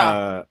don't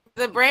know.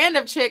 The brand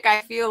of chick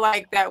I feel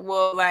like that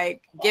will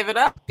like give it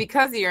up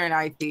because you're in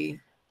IT.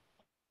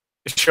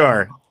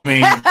 Sure. I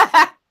mean,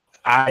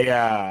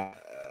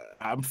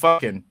 I'm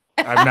fucking.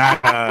 I'm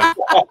not.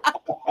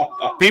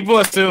 People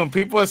assume.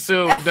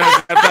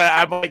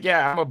 I'm like,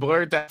 yeah, I'm a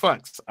blurred that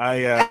fucks.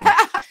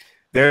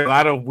 There are a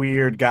lot of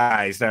weird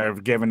guys that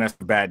have given us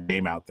a bad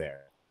name out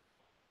there.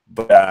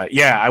 But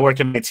yeah, I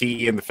work in IT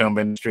in the film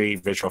industry,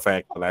 visual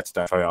effect, all that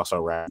stuff. I also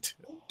write,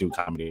 do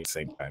comedy at the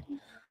same time.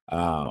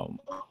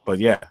 But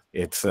yeah,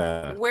 it's.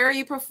 Where are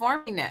you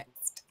performing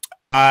next?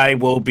 I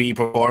will be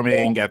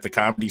performing at the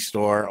Comedy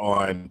Store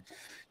on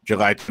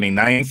July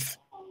 29th.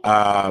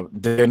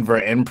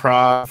 Denver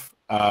Improv,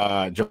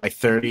 July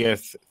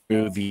 30th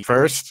through the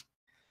 1st.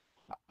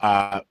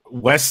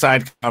 West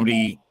Side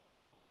Comedy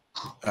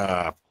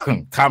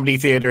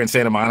Theater in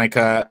Santa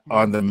Monica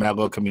on the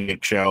Mellow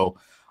Comedic Show,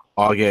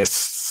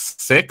 August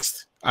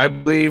 6th, I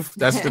believe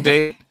that's the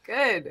date.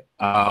 Good.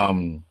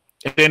 And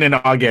then in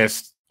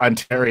August,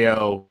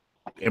 Ontario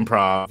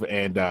Improv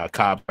and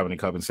Cobb Comedy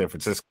Club in San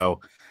Francisco.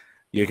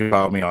 You can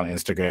follow me on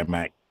Instagram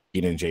at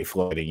KENAN J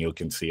FLOYD, and you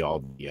can see all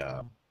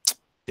the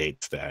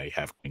dates that I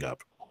have coming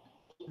up.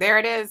 There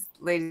it is,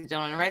 ladies and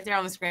gentlemen, right there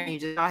on the screen. You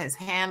just saw his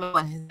handle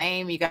and his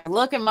name. You got to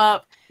look him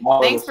up.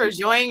 Thanks for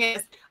joining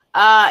us.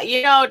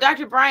 You know,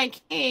 Dr. Brian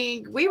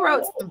King, we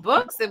wrote some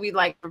books that we'd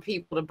like for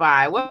people to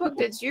buy. What book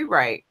did you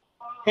write?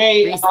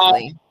 Hey, is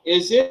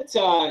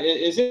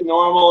it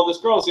normal? This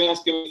girl's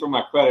asking me for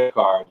my credit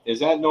card. Is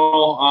that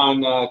normal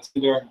on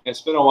Tinder?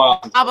 It's been a while.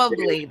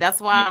 Probably. That's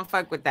why I'm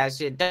fuck with that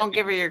shit. Don't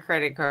give her your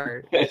credit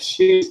card. I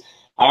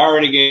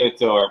already gave it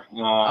to her.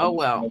 Oh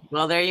well.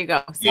 Well, there you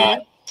go. See?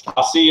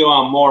 I'll see you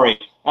on Maury.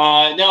 No,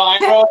 I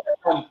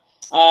wrote.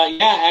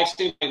 Yeah,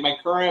 actually, my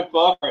current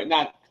book, or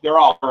not they're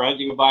all current.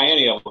 You can buy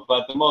any of them.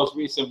 But the most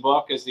recent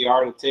book is The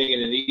Art of Taking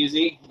It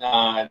Easy.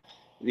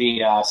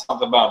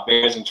 Something about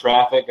bears in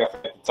traffic. I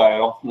forget the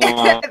title.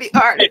 The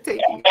Art of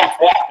Taking It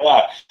Easy.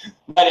 But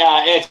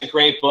it's a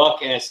great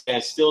book, and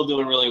it's still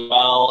doing really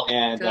well.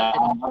 And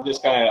I'm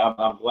just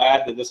I'm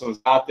glad that this one's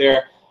out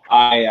there.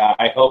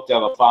 I hope to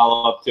have a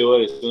follow-up to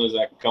it as soon as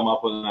I can come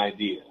up with an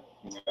idea.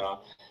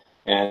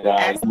 And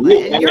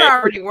you're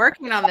already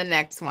working on the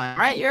next one,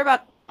 right? You're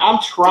about. I'm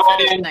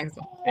trying.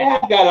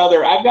 I've got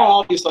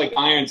all these like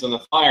irons on the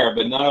fire,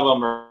 but none of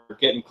them are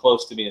getting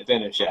close to being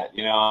finished yet.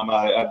 You know,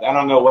 I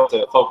don't know what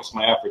to focus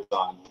my efforts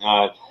on.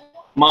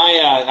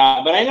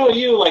 But I know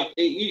you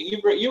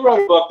wrote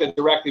a book that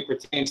directly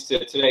pertains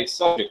to today's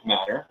subject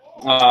matter,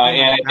 and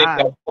I think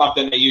that's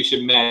something that you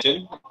should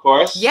mention, of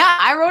course. Yeah,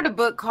 I wrote a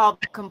book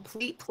called The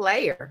Complete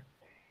Player.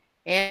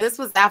 And this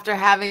was after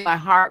having my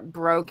heart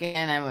broken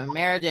and my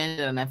marriage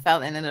ended, and I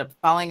ended up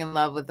falling in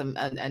love with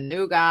a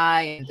new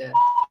guy. And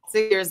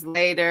 6 years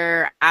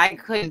later, I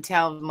couldn't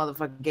tell if the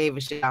motherfucker gave a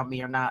shit about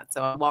me or not.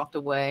 So I walked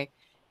away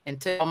and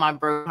took all my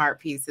broken heart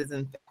pieces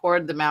and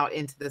poured them out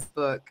into this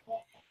book.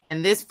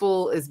 And this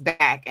fool is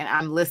back, and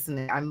I'm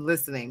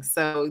listening.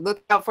 So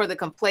look out for the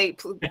Complete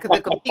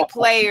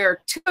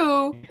Player 2,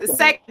 the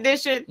second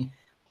edition.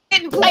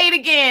 Getting played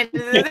again.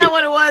 Is that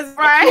what it was,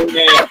 Brian?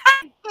 Yeah.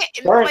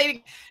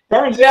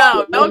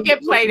 No, don't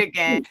get played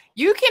again.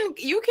 You can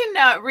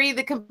read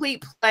The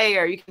Complete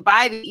Player. You can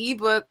buy the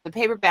ebook, the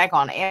paperback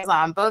on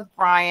Amazon. Both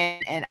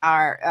Brian and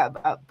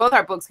both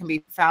our books can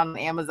be found on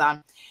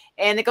Amazon.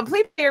 And The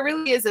Complete Player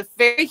really is a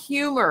very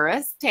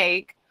humorous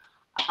take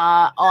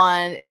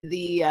on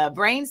the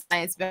brain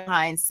science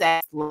behind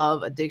sex,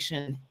 love,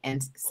 addiction,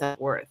 and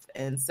self-worth.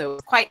 And so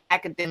it's quite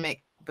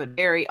academic, but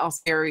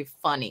also very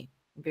funny.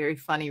 Very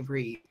funny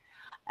read.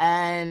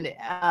 And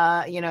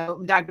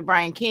Dr.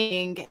 Brian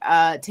King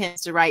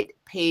tends to write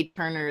page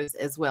turners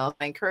as well. So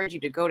I encourage you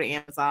to go to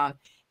Amazon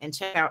and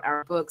check out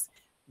our books.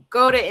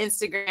 Go to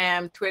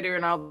Instagram, Twitter,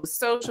 and all those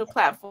social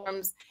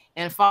platforms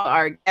and follow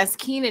our guest,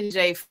 KENAN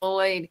J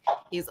FLOYD.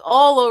 He's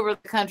all over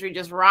the country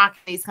just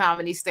rocking these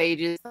comedy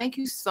stages. Thank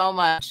you so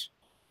much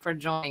for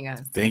joining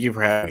us. Thank you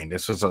for having me.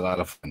 This was a lot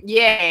of fun.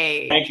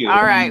 Yay. Thank you.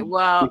 All right.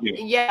 Well,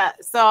 yeah.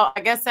 So I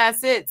guess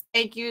that's it.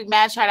 Thank you.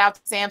 Mad shout out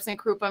to Samson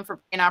Crouppen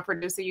for being our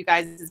producer. You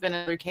guys, this has been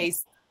another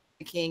case of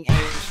the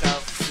King-Abrams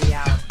Show. We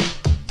out.